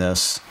expecting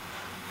this?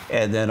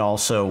 And then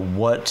also,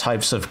 what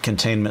types of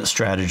containment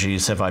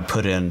strategies have I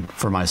put in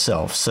for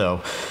myself? So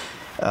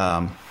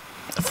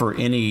for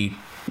any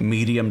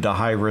medium to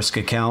high risk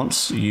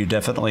accounts, you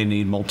definitely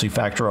need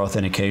multi-factor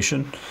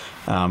authentication.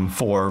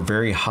 For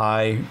very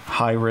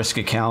high risk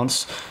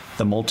accounts,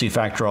 the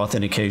multi-factor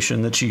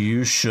authentication that you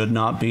use should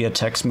not be a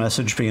text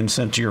message being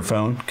sent to your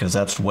phone, because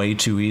that's way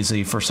too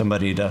easy for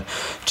somebody to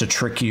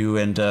trick you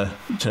into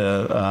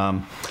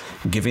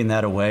giving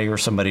that away, or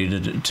somebody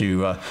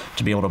to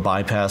be able to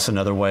bypass in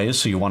other ways.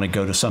 So you want to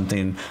go to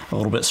something a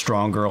little bit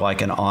stronger,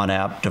 like an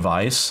on-app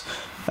device.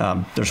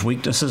 There's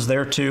weaknesses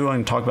there too. I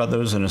can talk about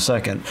those in a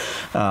second.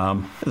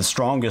 The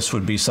strongest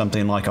would be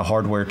something like a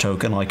hardware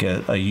token, like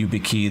a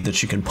YubiKey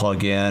that you can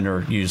plug in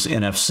or use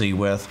NFC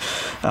with.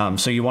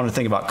 So you want to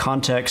think about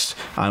context.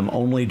 I'm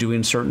only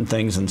doing certain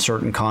things in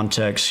certain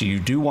contexts. You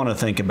do want to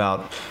think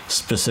about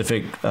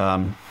specific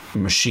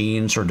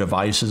machines or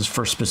devices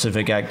for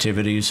specific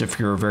activities. If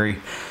you're a very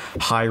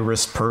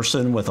high-risk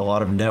person with a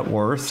lot of net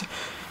worth,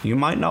 you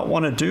might not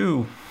want to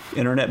do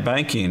internet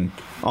banking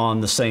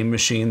on the same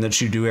machine that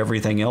you do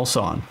everything else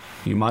on.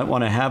 You might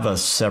want to have a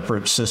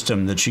separate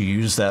system that you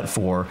use that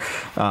for,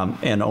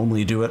 and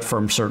only do it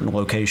from certain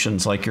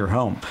locations like your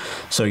home.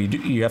 So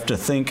you have to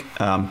think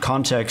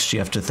context, you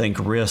have to think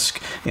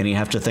risk, and you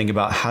have to think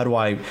about how do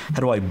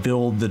I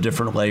build the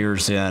different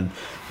layers in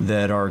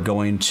that are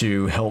going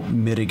to help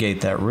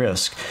mitigate that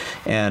risk.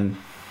 And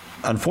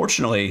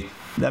unfortunately,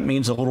 that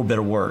means a little bit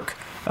of work.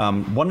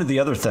 One of the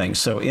other things,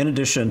 so in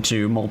addition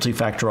to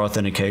multi-factor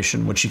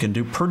authentication, which you can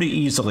do pretty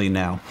easily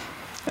now,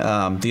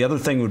 the other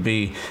thing would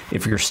be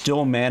if you're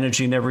still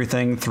managing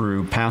everything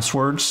through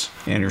passwords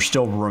and you're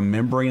still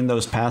remembering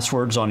those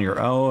passwords on your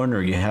own,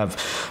 or you have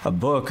a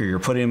book, or you're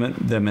putting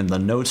them in the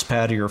notes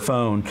pad of your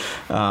phone,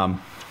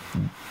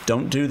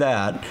 don't do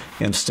that.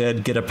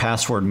 Instead, get a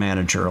password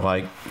manager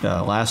like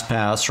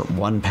LastPass or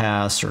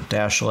OnePass or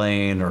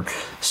Dashlane or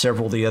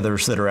several of the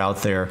others that are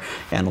out there,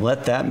 and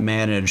let that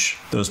manage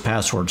those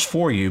passwords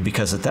for you,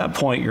 because at that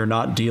point, you're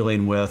not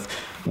dealing with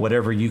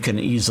whatever you can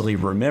easily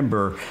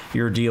remember.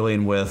 You're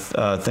dealing with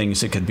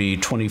things that could be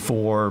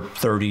 24,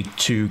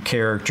 32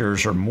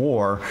 characters or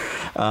more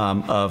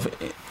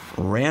of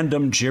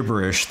random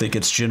gibberish that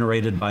gets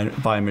generated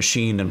by a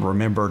machine and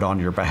remembered on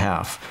your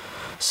behalf.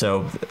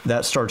 So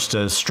that starts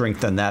to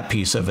strengthen that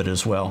piece of it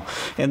as well.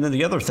 And then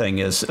the other thing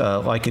is,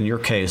 like in your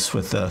case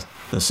with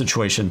the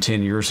situation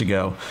 10 years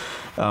ago,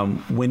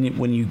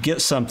 when you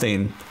get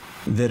something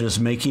that is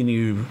making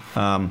you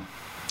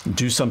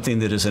do something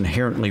that is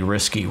inherently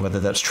risky, whether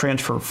that's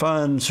transfer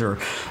funds or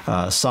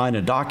sign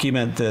a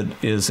document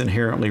that is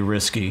inherently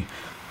risky,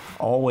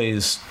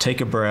 always take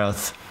a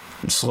breath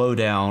and slow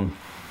down,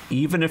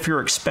 even if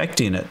you're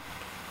expecting it.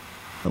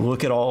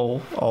 Look at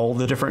all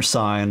the different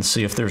signs,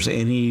 see if there's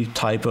any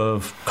type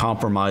of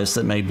compromise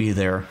that may be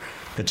there.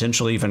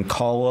 Potentially even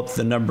call up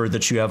the number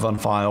that you have on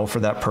file for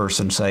that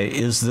person. Say,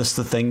 is this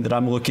the thing that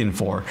I'm looking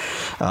for?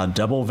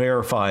 Double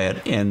verify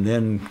it and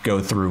then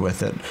go through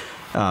with it.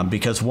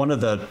 Because one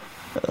of the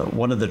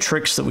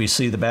tricks that we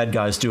see the bad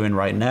guys doing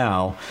right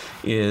now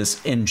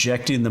is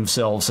injecting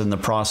themselves in the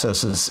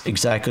processes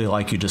exactly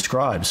like you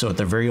described. So at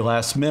the very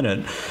last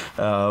minute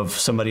of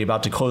somebody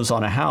about to close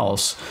on a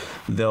house,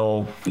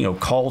 they'll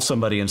call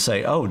somebody and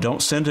say, oh,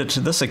 don't send it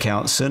to this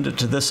account, send it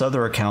to this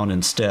other account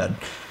instead.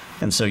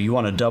 And so you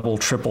want to double,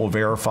 triple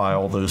verify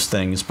all those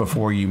things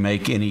before you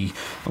make any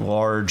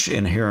large,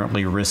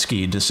 inherently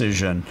risky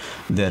decision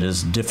that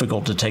is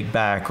difficult to take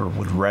back or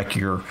would wreck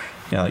your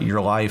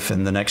life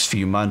in the next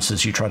few months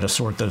as you try to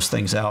sort those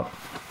things out.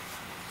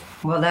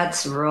 Well,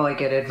 that's really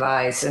good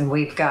advice. And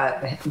we've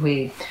got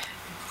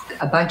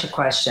a bunch of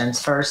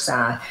questions. First,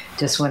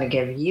 just want to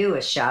give you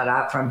a shout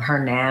out from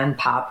Hernan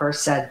Popper.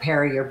 Said,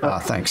 Perry, your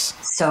book thanks.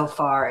 So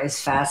far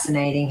is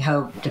fascinating.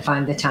 Hope to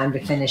find the time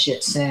to finish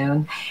it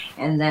soon.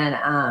 And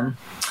then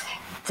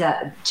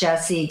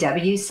Jesse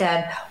W.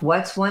 said,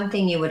 what's one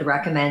thing you would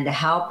recommend to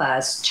help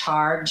us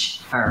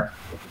change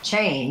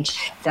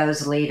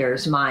those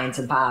leaders' minds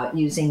about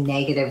using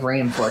negative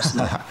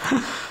reinforcement?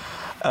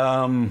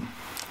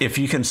 If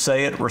you can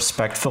say it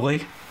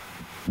respectfully,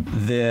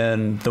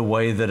 then the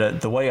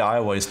way I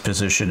always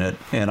position it,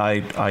 and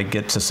I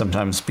get to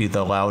sometimes be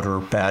the louder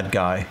bad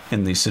guy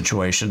in these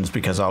situations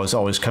because I was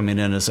always coming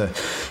in as a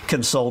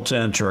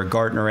consultant or a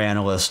Gartner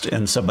analyst,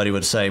 and somebody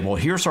would say, well,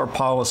 here's our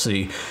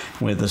policy.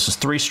 This is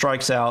 3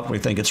 strikes out. We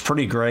think it's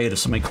pretty great. If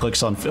somebody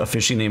clicks on a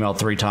phishing email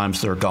 3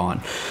 times, they're gone.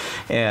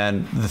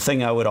 And the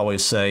thing I would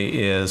always say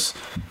is,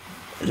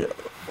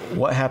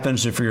 what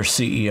happens if your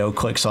CEO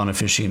clicks on a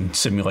phishing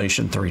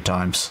simulation 3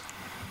 times?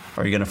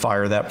 Are you going to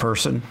fire that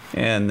person?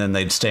 And then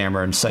they'd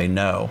stammer and say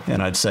no.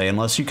 And I'd say,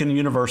 unless you can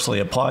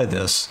universally apply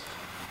this,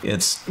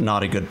 it's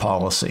not a good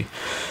policy.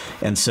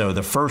 And so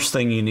the first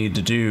thing you need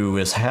to do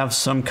is have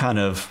some kind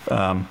of,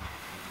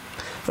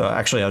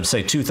 actually, I would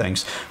say 2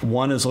 things.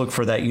 One is look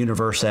for that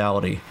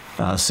universality.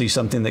 See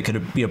something that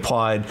could be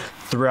applied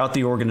throughout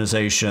the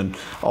organization,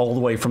 all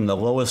the way from the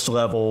lowest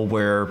level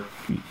where,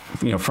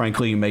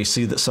 frankly, you may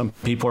see that some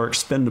people are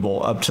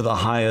expendable, up to the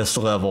highest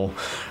level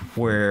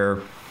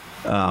where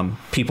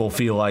people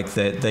feel like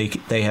that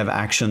they have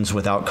actions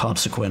without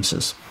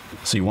consequences.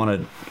 So you want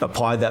to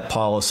apply that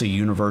policy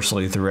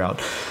universally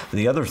throughout.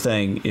 The other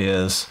thing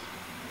is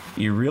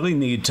you really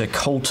need to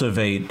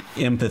cultivate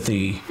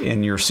empathy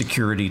in your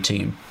security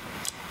team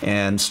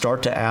and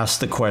start to ask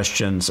the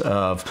questions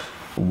of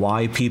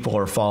why people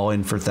are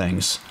falling for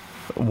things.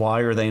 Why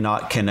are they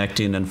not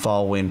connecting and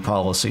following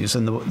policies?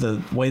 And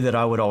the way that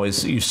I would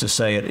always used to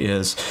say it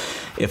is,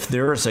 if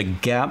there is a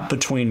gap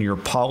between your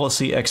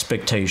policy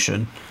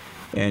expectation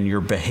and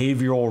your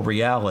behavioral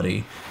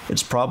reality,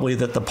 it's probably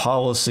that the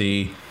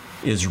policy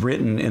is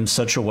written in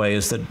such a way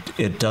as that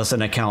it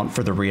doesn't account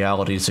for the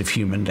realities of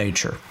human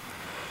nature.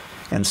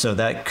 And so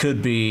that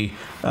could be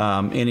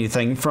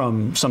anything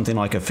from something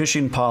like a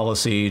phishing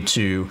policy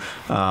to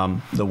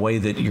the way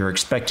that you're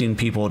expecting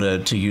people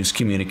to use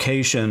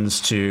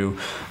communications, to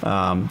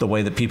the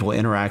way that people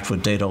interact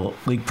with data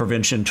leak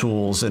prevention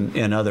tools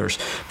and others.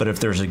 But if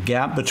there's a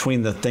gap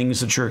between the things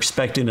that you're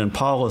expecting in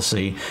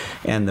policy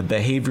and the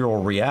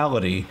behavioral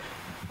reality,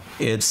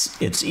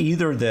 it's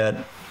either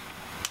that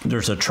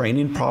there's a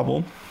training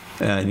problem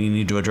and you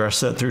need to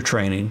address that through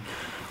training,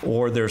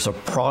 or there's a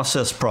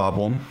process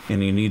problem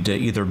and you need to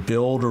either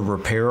build or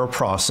repair a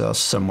process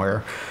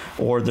somewhere,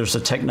 or there's a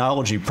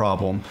technology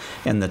problem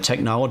and the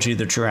technology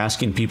that you're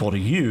asking people to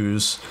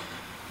use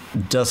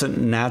doesn't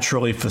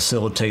naturally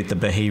facilitate the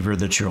behavior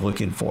that you're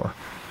looking for.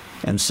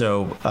 And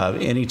so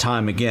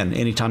anytime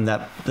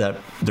that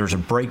there's a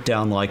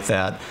breakdown like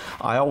that,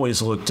 I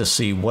always look to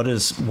see what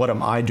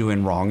am I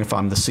doing wrong if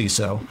I'm the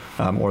CISO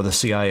or the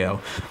CIO?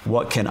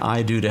 What can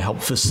I do to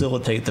help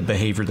facilitate the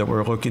behavior that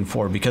we're looking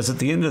for? Because at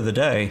the end of the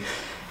day,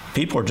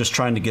 people are just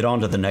trying to get on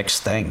to the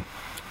next thing.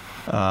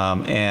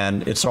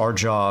 And it's our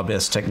job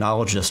as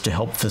technologists to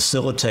help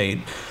facilitate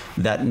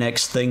that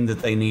next thing that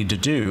they need to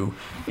do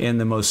in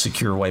the most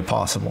secure way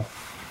possible.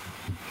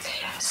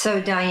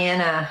 So Diane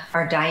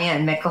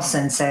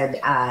Mickelson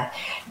said,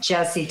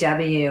 Jesse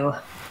W.,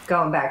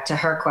 going back to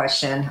her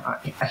question,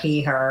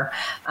 he, her,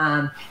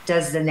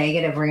 does the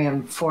negative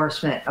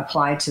reinforcement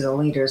apply to the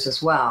leaders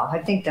as well? I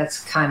think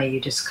that's kind of, you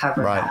just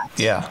covered that.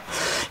 Yeah.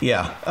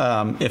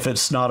 If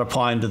it's not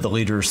applying to the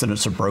leaders, then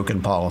it's a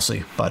broken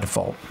policy by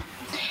default.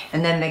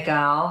 And then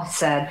Miguel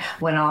said,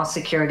 when all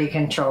security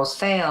controls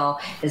fail,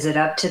 is it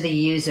up to the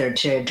user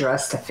to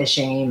address the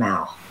phishing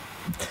email?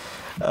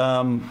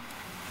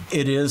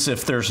 It is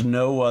if there's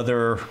no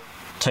other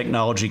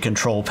technology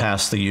control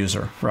past the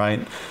user,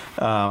 right?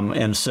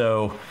 And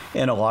so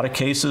in a lot of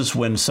cases,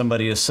 when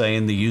somebody is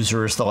saying the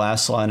user is the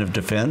last line of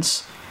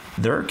defense,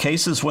 there are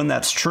cases when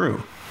that's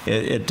true.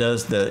 It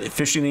does. The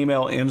phishing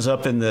email ends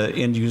up in the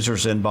end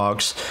user's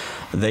inbox.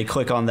 They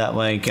click on that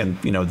link, and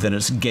then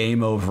it's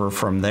game over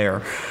from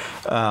there.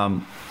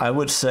 I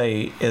would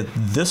say at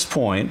this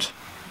point,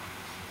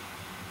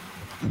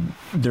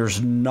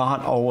 there's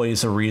not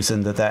always a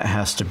reason that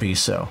has to be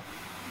so.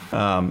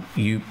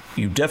 You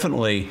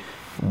definitely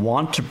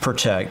want to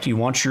protect. You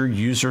want your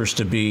users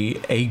to be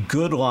a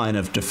good line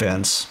of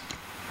defense,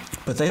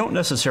 but they don't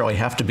necessarily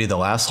have to be the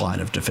last line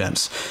of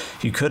defense.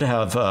 You could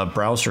have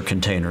browser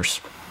containers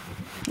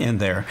in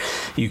there.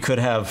 You could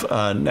have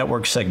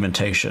network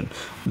segmentation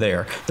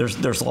there.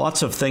 There's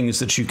lots of things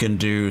that you can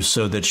do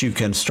so that you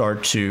can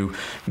start to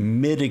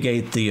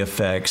mitigate the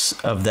effects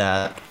of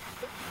that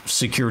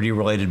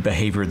security-related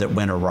behavior that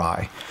went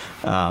awry.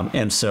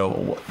 And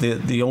so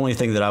the only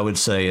thing that I would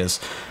say is,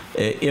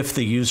 if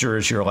the user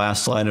is your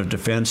last line of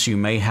defense, you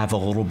may have a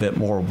little bit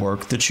more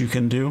work that you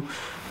can do,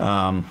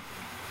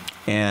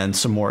 and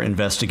some more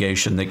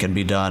investigation that can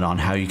be done on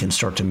how you can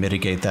start to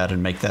mitigate that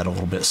and make that a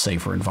little bit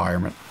safer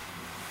environment.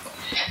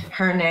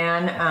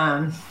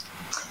 Hernan,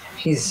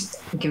 he's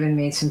given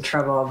me some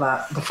trouble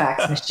about the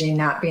fax machine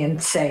not being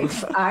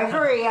safe. I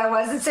agree. I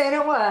wasn't saying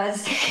it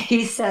was.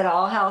 He said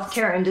all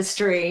healthcare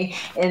industry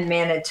in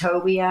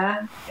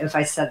Manitoba, if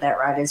I said that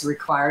right, is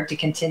required to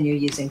continue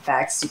using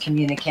fax to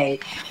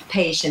communicate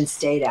patients'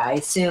 data. I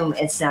assume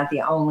it's not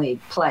the only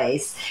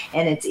place,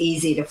 and it's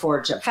easy to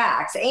forge a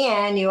fax.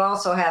 And you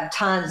also have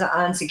tons of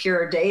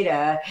unsecured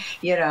data,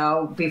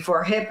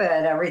 before HIPAA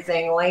and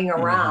everything laying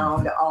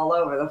around all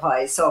over the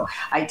place. So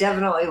I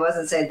definitely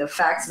wasn't saying the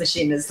fax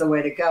machine is the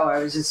way to go.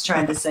 I was just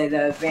trying to say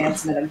the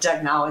advancement of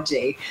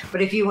technology.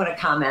 But if you want to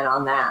comment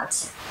on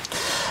that.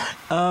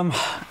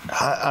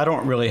 I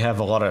don't really have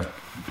a lot of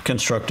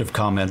constructive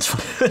comments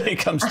when it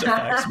comes to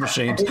fax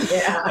machines.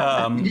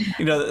 Yeah.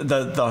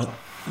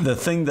 The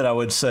thing that I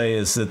would say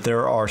is that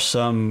there are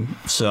some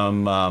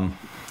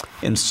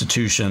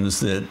institutions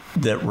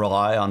that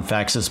rely on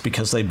faxes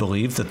because they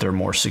believe that they're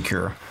more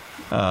secure.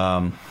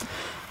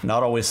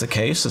 Not always the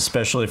case,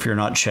 especially if you're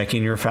not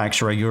checking your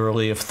fax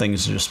regularly. If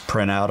things just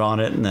print out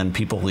on it and then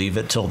people leave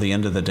it till the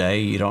end of the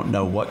day, you don't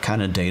know what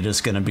kind of data is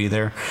going to be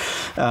there.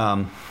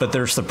 But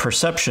there's the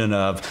perception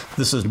of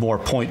this is more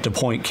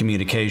point-to-point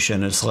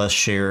communication, it's less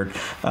shared,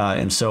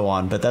 and so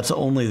on. But that's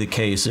only the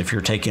case if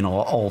you're taking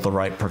all the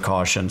right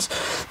precautions.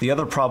 The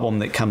other problem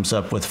that comes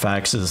up with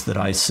faxes that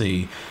I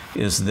see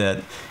is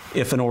that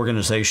if an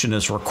organization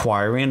is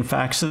requiring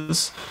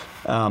faxes,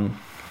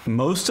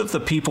 most of the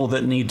people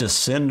that need to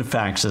send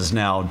faxes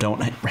now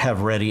don't have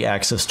ready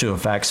access to a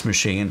fax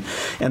machine.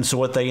 And so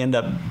what they end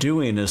up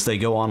doing is they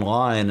go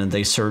online and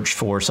they search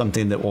for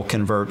something that will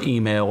convert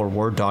email or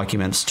Word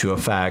documents to a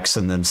fax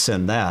and then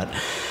send that.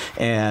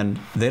 And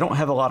they don't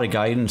have a lot of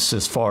guidance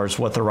as far as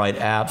what the right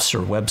apps or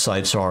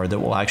websites are that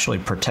will actually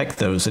protect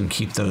those and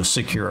keep those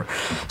secure.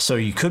 So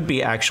you could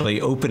be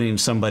actually opening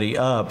somebody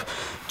up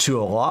to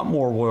a lot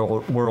more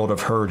world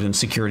of hurt and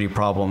security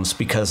problems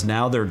because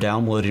now they're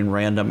downloading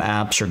random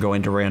apps or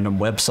going to random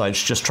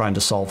websites just trying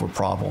to solve a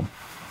problem.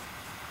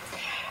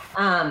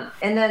 And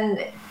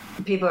then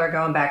people are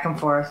going back and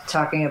forth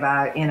talking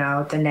about,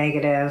 the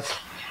negative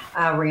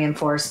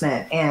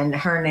reinforcement. And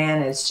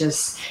Hernan is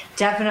just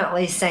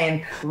definitely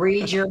saying,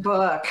 read your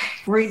book,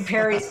 read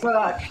Perry's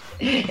book,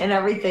 and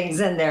everything's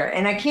in there.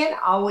 And I can't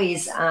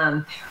always,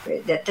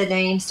 the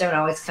names don't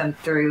always come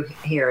through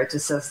here. It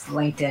just says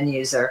LinkedIn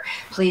user.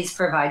 Please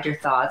provide your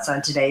thoughts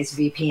on today's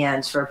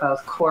VPNs for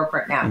both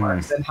corporate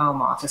networks and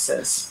home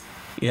offices.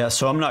 Yeah,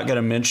 so I'm not going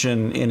to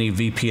mention any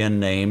VPN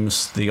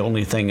names. The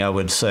only thing I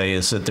would say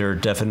is that there are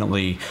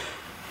definitely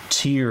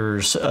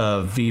tiers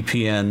of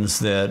VPNs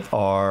that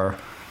are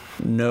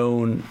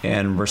known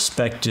and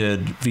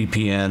respected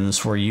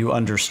VPNs where you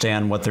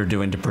understand what they're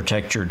doing to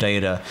protect your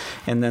data.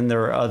 And then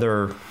there are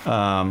other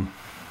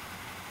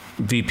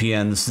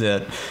VPNs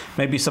that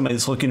maybe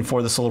somebody's looking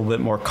for this a little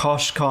bit more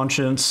cost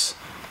conscious,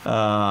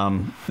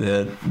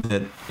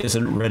 that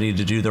isn't ready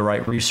to do the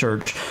right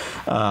research.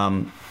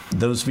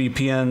 Those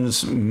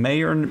VPNs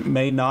may or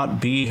may not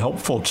be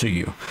helpful to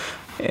you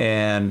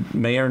and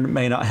may or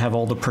may not have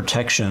all the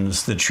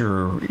protections that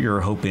you're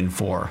hoping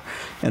for.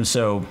 And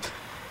so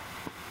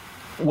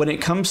when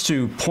it comes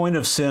to point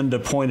of send to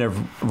point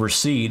of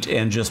receipt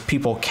and just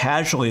people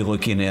casually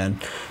looking in,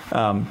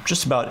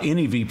 just about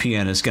any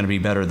VPN is going to be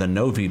better than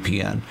no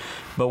VPN.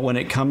 But when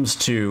it comes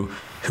to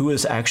who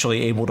is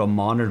actually able to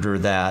monitor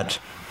that,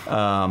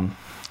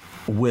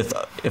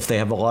 if they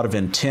have a lot of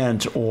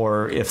intent,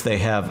 or if they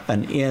have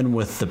an in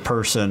with the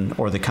person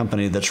or the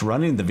company that's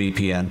running the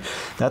VPN,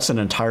 that's an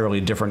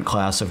entirely different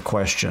class of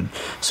question.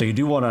 So you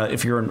do want to,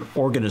 if you're an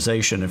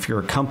organization, if you're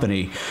a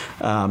company,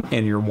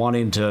 and you're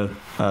wanting to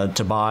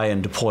buy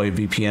and deploy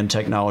VPN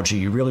technology,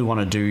 you really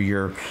want to do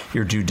your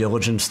due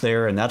diligence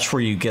there, and that's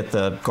where you get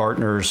the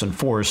Gartners and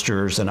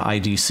Forresters and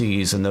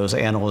IDCs and those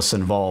analysts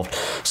involved,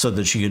 so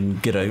that you can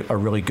get a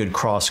really good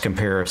cross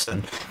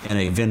comparison in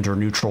a vendor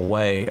neutral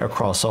way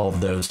across all of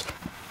those.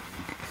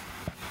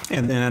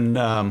 And then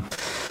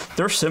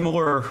there are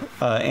similar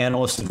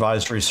analyst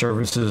advisory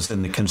services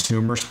in the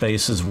consumer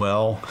space as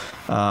well.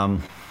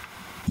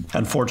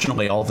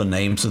 Unfortunately, all the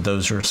names of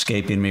those are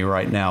escaping me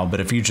right now,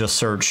 but if you just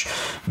search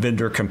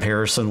vendor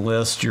comparison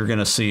list, you're going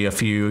to see a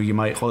few. You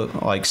might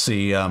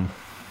see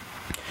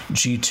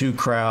G2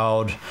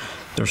 Crowd.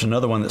 There's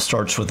another one that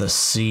starts with a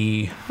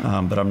C,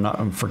 but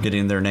I'm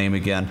forgetting their name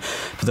again.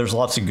 But there's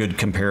lots of good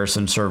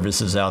comparison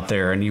services out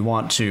there, and you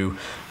want to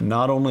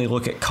not only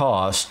look at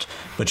cost,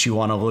 but you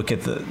want to look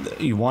at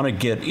you want to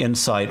get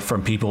insight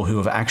from people who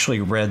have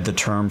actually read the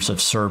terms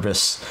of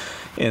service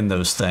in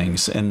those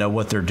things and know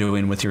what they're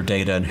doing with your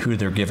data and who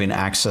they're giving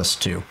access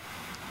to.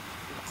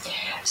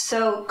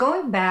 So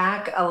going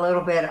back a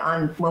little bit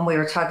on when we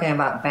were talking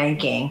about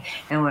banking,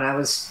 and when I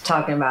was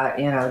talking about,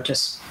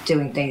 just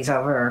doing things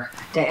over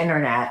the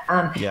internet.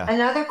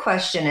 Another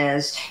question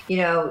is,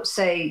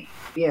 say,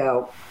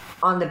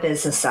 on the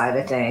business side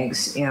of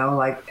things,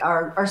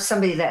 are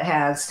somebody that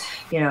has,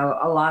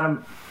 a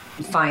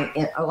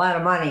lot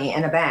of money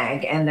in a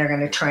bank, and they're going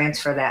to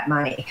transfer that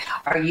money.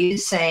 Are you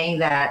saying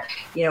that,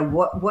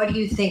 what do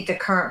you think the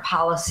current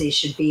policy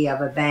should be of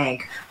a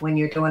bank when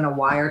you're doing a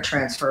wire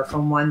transfer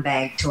from one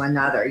bank to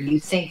another? You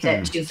think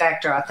that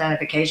two-factor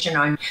authentication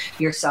on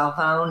your cell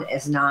phone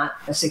is not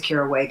a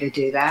secure way to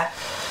do that?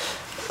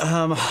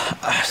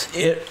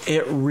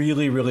 It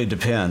really, really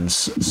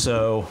depends.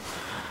 So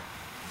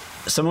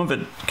some of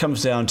it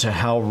comes down to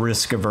how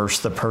risk averse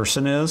the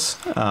person is,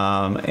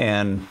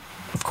 and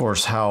of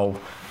course, how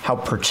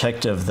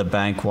protective the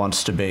bank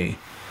wants to be.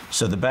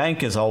 So the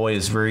bank is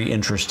always very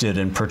interested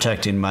in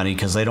protecting money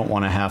because they don't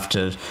want to have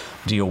to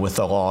deal with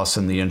the loss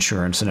and the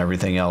insurance and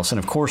everything else. And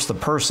of course, the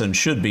person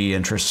should be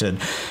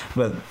interested.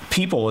 But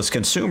people as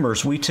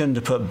consumers, we tend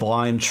to put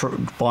blind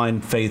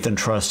faith and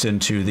trust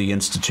into the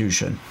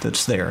institution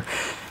that's there.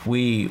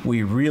 We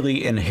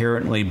really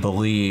inherently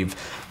believe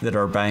that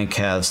our bank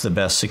has the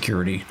best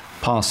security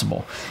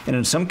possible. And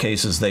in some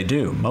cases, they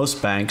do.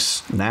 Most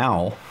banks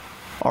now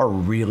are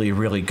really,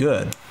 really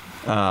good.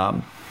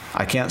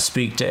 I can't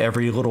speak to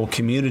every little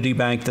community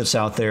bank that's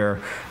out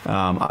there.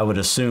 I would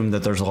assume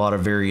that there's a lot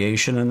of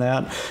variation in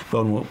that.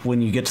 But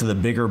when you get to the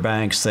bigger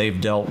banks, they've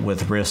dealt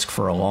with risk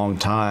for a long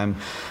time.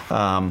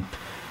 A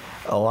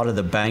lot of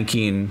the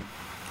banking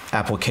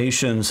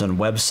applications and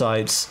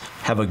websites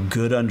have a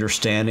good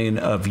understanding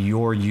of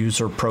your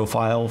user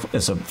profile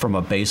from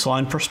a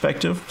baseline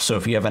perspective. So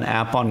if you have an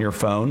app on your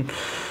phone,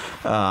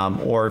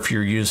 or if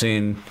you're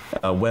using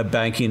web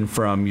banking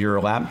from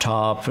your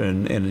laptop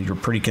and you're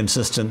pretty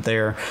consistent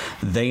there,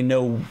 they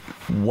know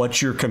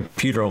what your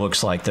computer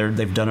looks like.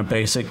 They've done a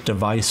basic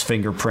device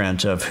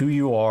fingerprint of who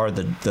you are,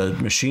 the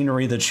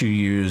machinery that you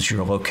use,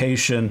 your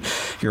location,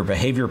 your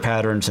behavior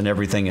patterns, and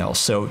everything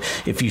else. So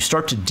if you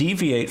start to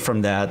deviate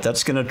from that,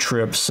 that's going to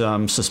trip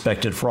some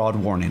suspected fraud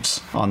warnings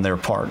on their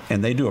part.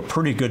 And they do a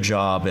pretty good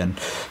job in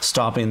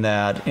stopping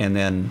that and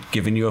then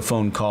giving you a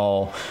phone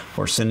call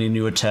or sending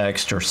you a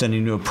text or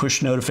sending you a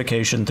push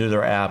notification through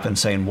their app and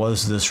saying,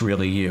 was this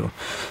really you?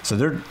 So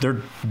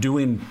they're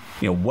doing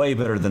way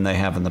better than they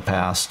have in the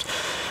past.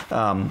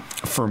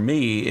 For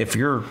me, if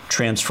you're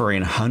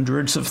transferring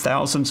hundreds of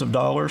thousands of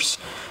dollars,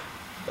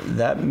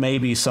 that may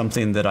be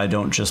something that I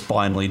don't just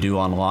blindly do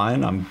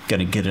online. I'm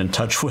going to get in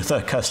touch with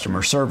a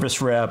customer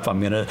service rep.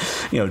 I'm going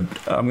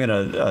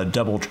to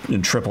double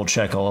and triple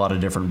check a lot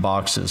of different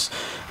boxes.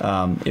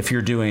 If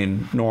you're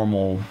doing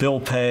normal bill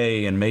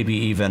pay and maybe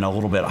even a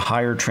little bit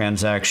higher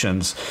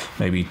transactions,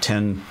 maybe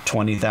 $10,000,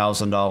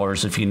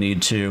 $20,000 if you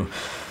need to,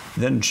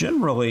 then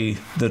generally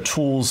the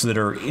tools that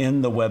are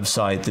in the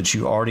website that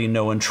you already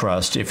know and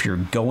trust, if you're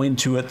going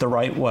to it the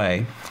right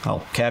way,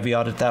 I'll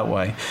caveat it that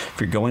way, if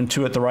you're going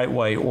to it the right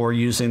way or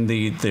using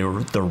the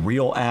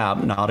real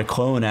app, not a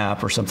clone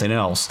app or something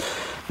else,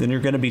 then you're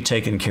going to be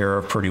taken care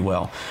of pretty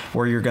well.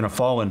 Where you're going to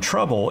fall in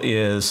trouble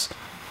is,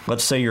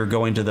 let's say you're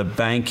going to the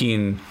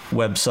banking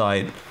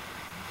website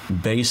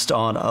based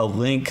on a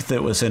link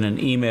that was in an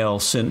email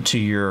sent to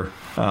your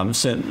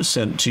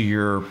sent to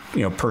your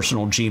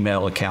personal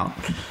Gmail account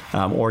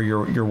or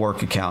your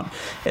work account.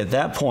 At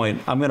that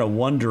point, I'm going to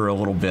wonder a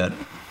little bit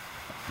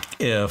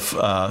if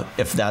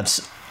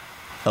that's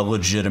a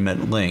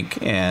legitimate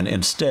link, and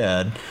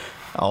instead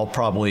I'll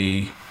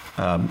probably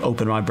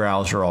open my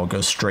browser, I'll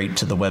go straight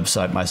to the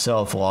website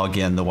myself, log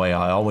in the way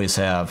I always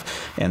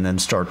have, and then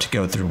start to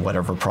go through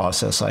whatever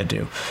process I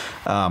do.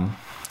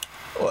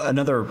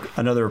 Another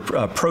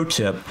pro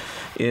tip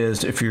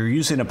is if you're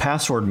using a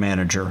password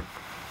manager,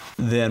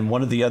 then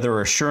one of the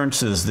other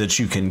assurances that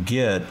you can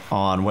get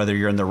on whether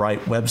you're in the right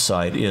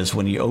website is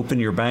when you open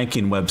your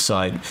banking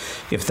website,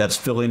 if that's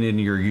filling in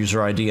your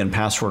user ID and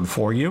password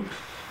for you,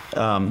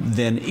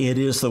 then it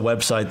is the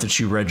website that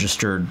you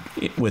registered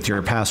with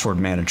your password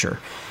manager.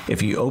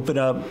 If you open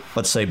up,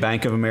 let's say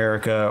Bank of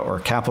America or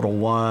Capital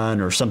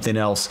One or something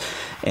else,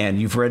 and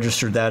you've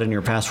registered that in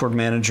your password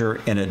manager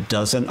and it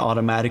doesn't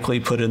automatically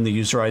put in the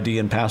user ID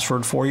and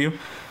password for you,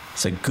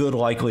 it's a good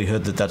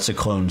likelihood that that's a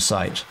cloned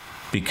site,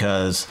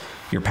 because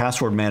your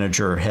password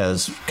manager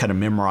has kind of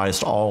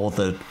memorized all of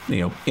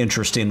the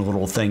interesting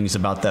little things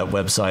about that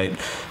website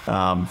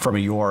from a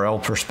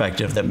URL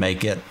perspective that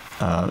make it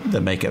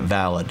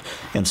valid.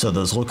 And so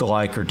those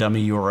lookalike or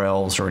dummy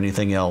URLs or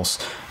anything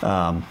else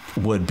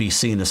would be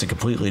seen as a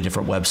completely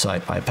different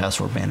website by a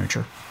password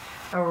manager.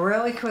 A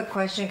really quick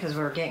question, because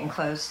we're getting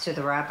close to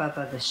the wrap up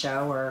of the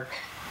show. We're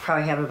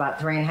probably have about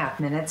 3.5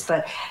 minutes,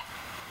 but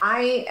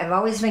I have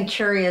always been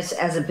curious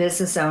as a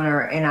business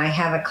owner, and I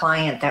have a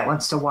client that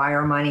wants to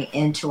wire money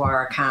into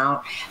our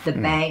account. The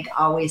bank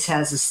always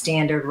has a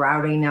standard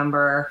routing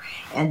number,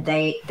 and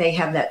they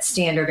have that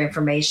standard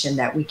information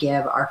that we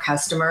give our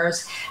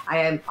customers.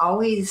 I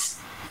always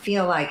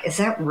feel like, is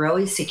that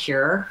really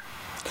secure?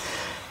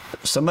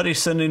 Somebody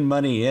sending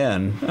money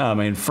in, I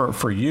mean,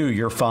 for you,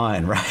 you're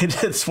fine,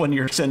 right? It's when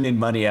you're sending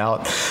money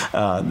out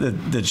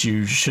that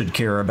you should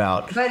care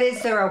about. But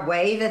is there a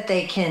way that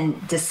they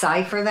can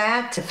decipher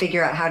that to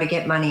figure out how to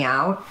get money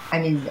out? I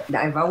mean,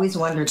 I've always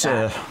wondered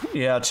that.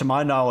 Yeah, to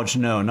my knowledge,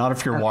 no, not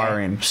if you're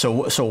wiring.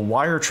 So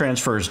wire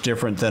transfer is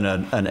different than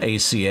an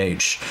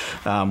ACH,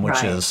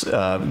 which is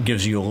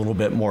gives you a little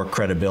bit more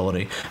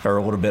credibility or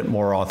a little bit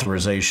more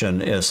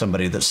authorization as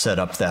somebody that set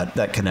up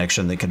that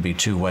connection that can be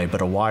two-way.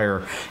 But a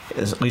wire,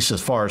 at least as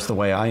far as the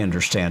way I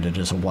understand it,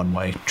 is a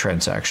one-way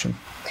transaction.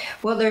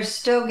 Well, they're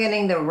still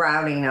getting the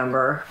routing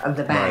number of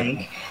the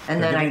bank,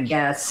 and then I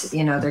guess,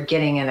 they're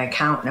getting an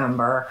account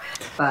number,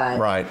 but...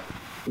 Right.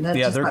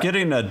 They're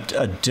getting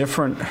a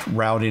different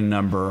routing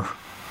number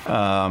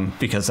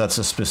because that's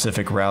a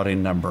specific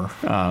routing number,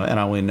 and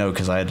I only know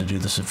because I had to do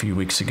this a few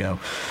weeks ago.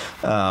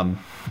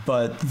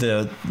 But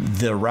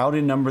the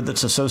routing number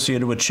that's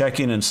associated with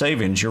checking and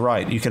savings, you're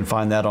right. You can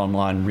find that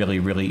online really,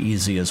 really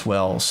easy as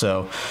well.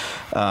 So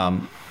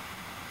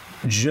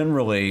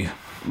generally,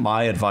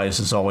 my advice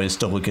is always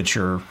to look at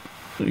your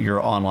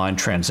online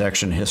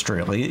transaction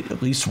history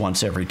at least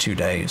once every 2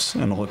 days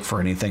and look for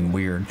anything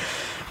weird,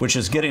 which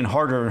is getting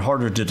harder and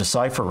harder to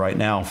decipher right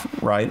now,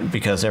 right?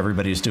 Because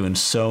everybody's doing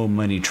so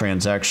many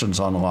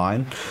transactions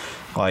online.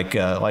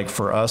 Like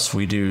for us,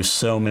 we do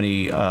so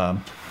many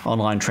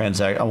online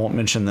transactions. I won't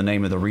mention the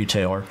name of the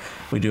retailer.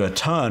 We do a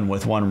ton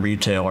with one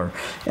retailer.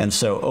 And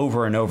so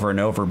over and over and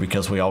over,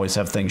 because we always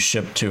have things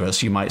shipped to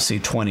us, you might see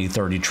 20,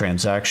 30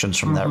 transactions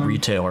from that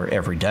retailer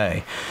every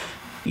day.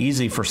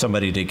 Easy for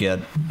somebody to get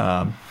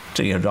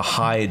to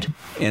hide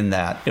in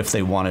that if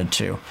they wanted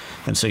to.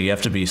 And so you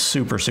have to be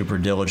super, super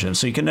diligent.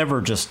 So you can never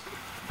just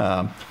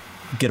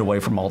get away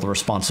from all the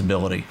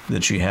responsibility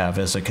that you have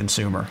as a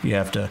consumer. You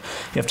have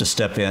to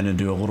step in and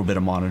do a little bit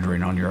of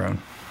monitoring on your own.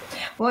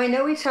 Well, I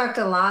know we talked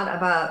a lot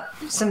about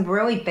some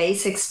really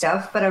basic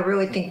stuff, but I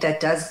really think that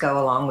does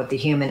go along with the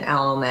human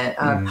element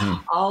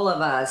of all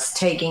of us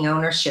taking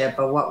ownership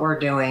of what we're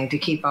doing to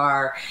keep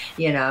our,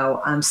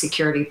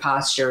 security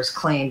postures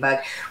clean.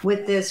 But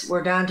with this,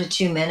 we're down to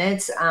 2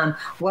 minutes.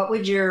 What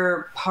would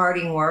your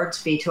parting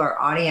words be to our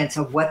audience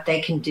of what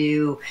they can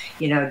do,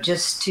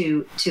 just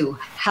to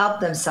help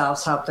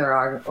themselves, help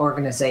their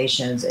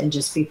organizations, and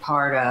just be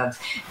part of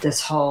this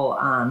whole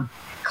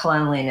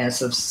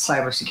cleanliness of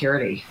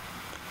cybersecurity?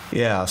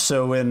 Yeah.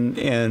 So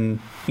in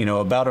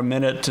about a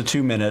minute to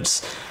 2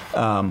 minutes,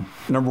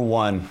 number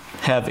one,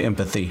 have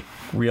empathy.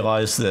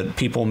 Realize that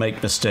people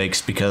make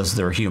mistakes because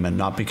they're human,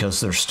 not because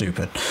they're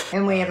stupid.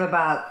 And we have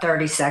about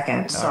 30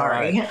 seconds.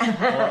 Sorry.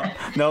 Right.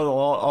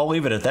 I'll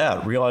leave it at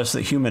that. Realize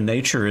that human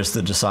nature is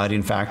the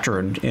deciding factor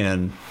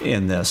in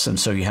this. And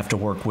so you have to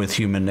work with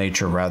human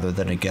nature rather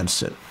than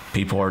against it.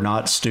 People are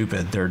not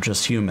stupid. They're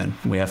just human.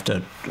 We have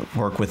to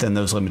work within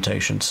those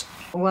limitations.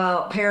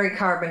 Well, Perry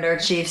Carpenter,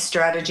 Chief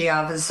Strategy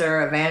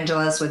Officer,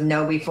 Evangelist with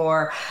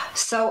KnowBe4.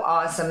 So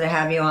awesome to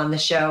have you on the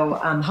show.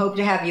 Hope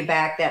to have you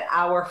back. That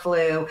hour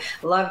flew.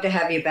 Love to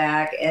have you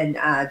back and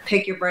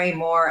pick your brain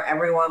more.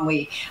 Everyone,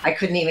 I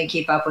couldn't even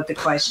keep up with the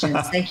questions.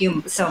 Thank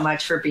you so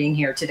much for being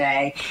here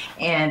today.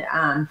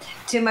 And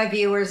to my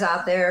viewers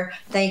out there,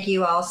 thank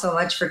you all so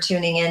much for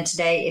tuning in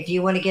today. If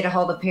you want to get a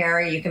hold of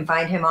Perry, you can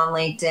find him on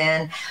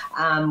LinkedIn.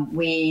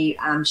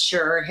 I'm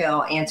sure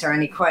he'll answer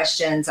any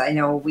questions. I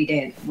know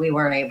we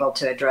weren't able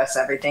to address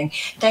everything.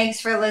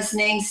 Thanks for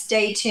listening.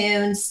 Stay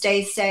tuned,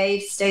 stay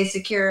safe, stay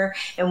secure,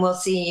 and we'll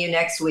see you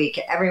next week.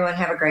 Everyone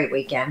have a great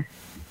weekend.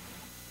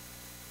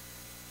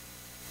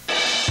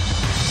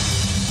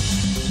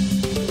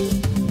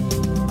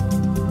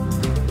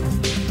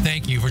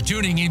 for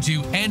tuning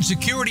into And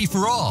Security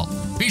for All.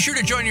 Be sure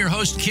to join your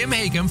host, Kim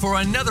Hakim, for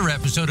another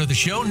episode of the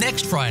show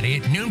next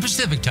Friday at noon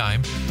Pacific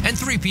Time and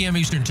 3 p.m.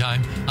 Eastern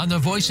Time on the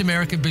Voice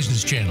America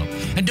Business Channel.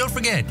 And don't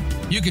forget,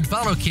 you can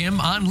follow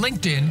Kim on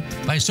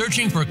LinkedIn by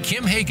searching for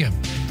Kim Hakim.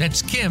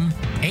 That's Kim,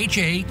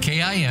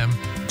 Hakim,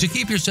 to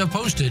keep yourself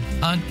posted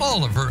on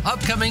all of her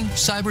upcoming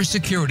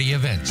cybersecurity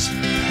events.